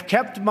 I have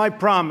kept my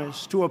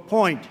promise to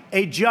appoint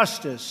a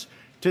justice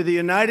to the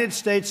United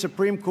States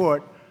Supreme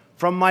Court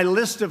from my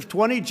list of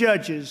 20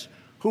 judges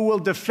who will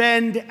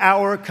defend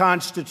our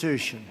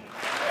Constitution.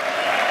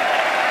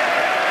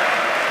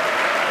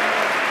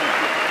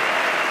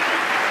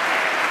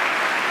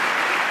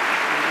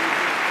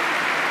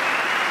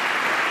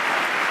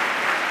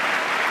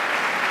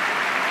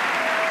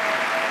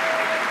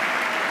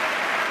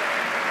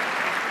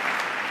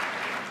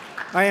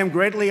 I am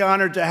greatly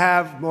honored to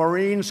have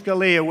Maureen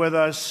Scalia with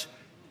us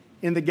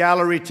in the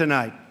gallery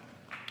tonight.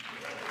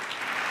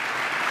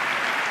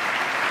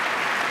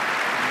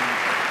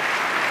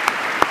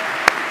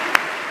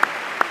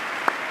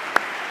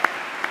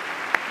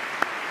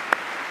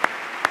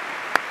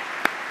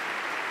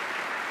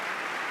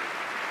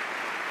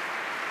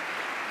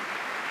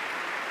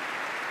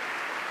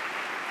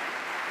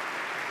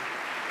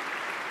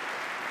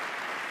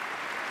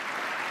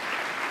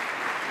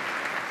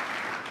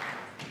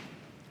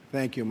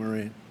 Thank you,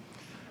 Maureen.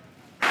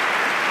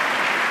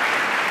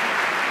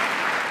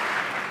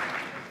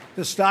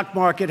 The stock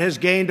market has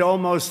gained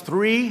almost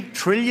 $3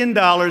 trillion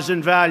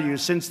in value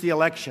since the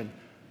election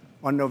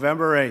on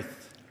November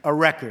 8th, a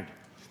record.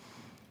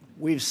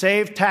 We've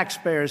saved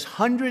taxpayers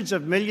hundreds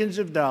of millions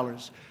of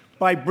dollars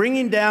by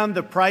bringing down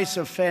the price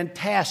of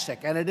fantastic,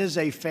 and it is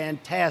a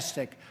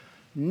fantastic,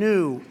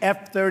 new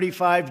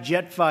F-35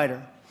 jet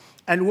fighter,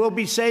 and we'll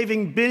be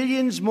saving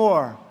billions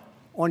more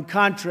on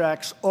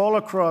contracts all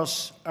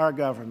across our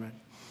government.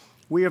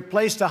 We have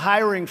placed a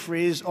hiring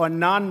freeze on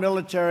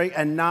non-military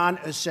and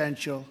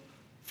non-essential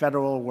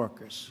federal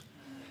workers.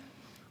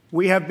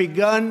 We have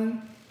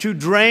begun to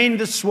drain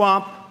the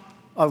swamp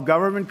of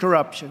government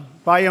corruption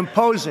by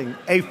imposing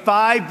a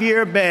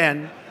 5-year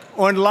ban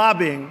on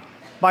lobbying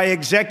by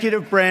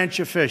executive branch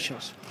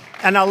officials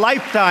and a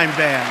lifetime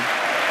ban.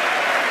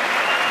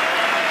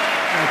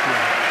 Thank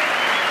you.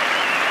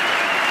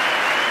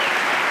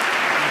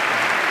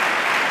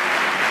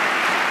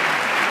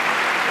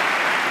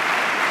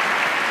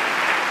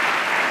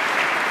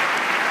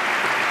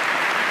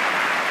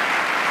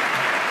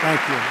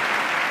 Thank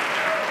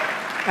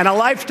you. And a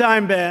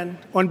lifetime ban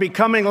on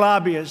becoming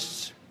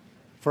lobbyists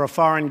for a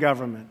foreign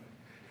government.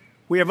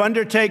 We have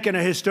undertaken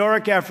a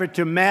historic effort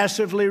to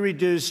massively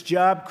reduce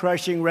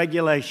job-crushing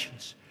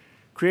regulations,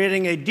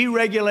 creating a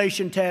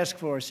deregulation task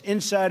force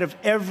inside of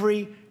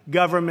every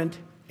government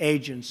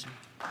agency.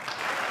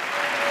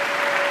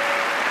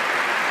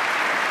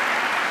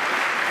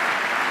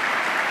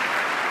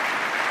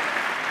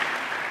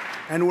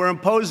 And we're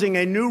imposing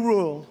a new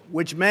rule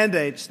which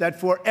mandates that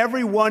for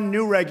every one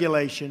new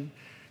regulation,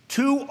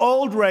 2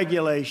 old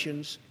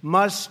regulations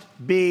must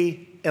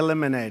be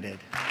eliminated.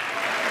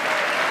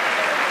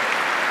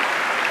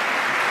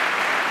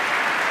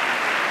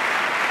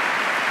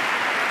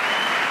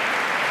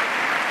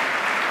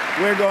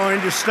 We're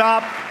going to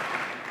stop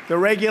the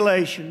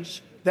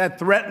regulations that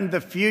threaten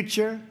the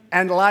future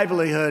and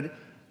livelihood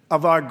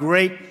of our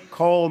great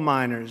coal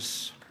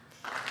miners.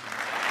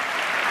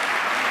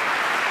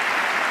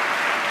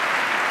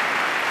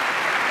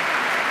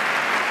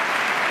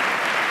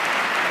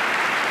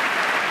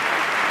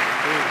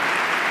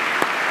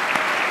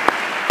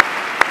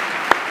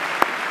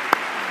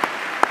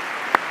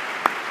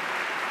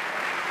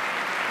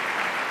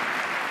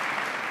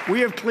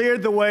 We have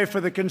cleared the way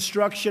for the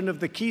construction of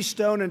the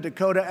Keystone and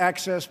Dakota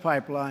Access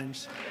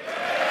pipelines.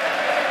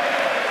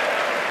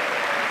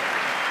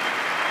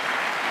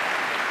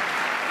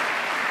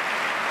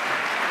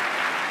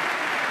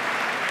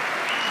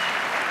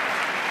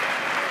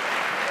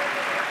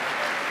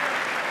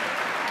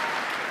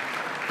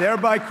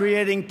 Thereby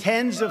creating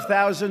tens of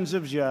thousands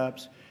of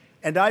jobs.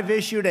 And I've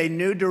issued a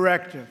new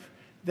directive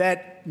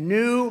that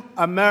new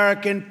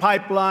American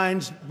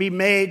pipelines be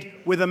made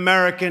with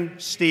American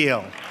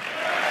steel.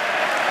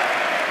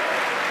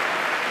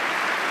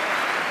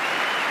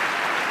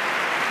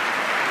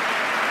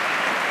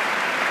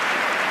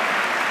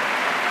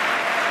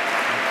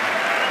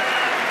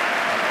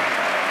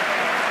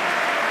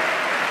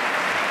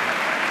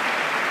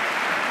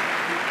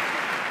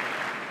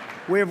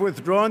 We have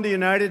withdrawn the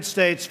United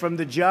States from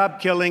the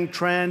job-killing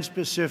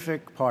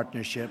Trans-Pacific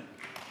Partnership.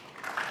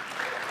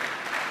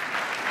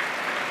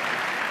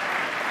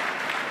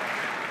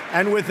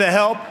 And with the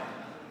help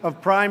of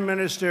Prime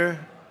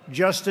Minister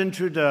Justin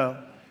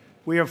Trudeau,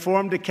 we have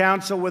formed a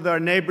council with our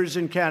neighbors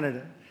in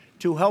Canada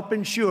to help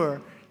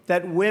ensure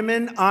that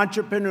women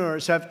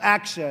entrepreneurs have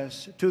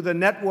access to the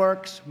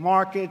networks,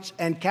 markets,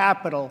 and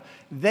capital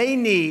they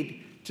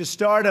need to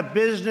start a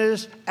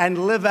business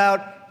and live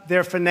out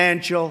their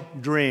financial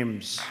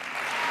dreams.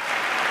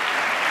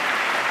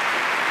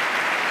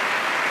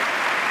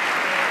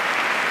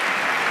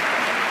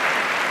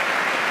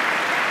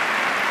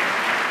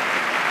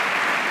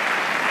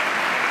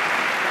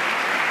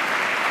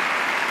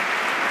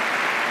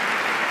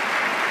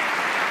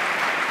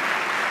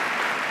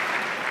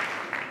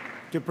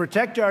 To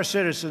protect our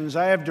citizens,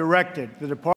 I have directed the Department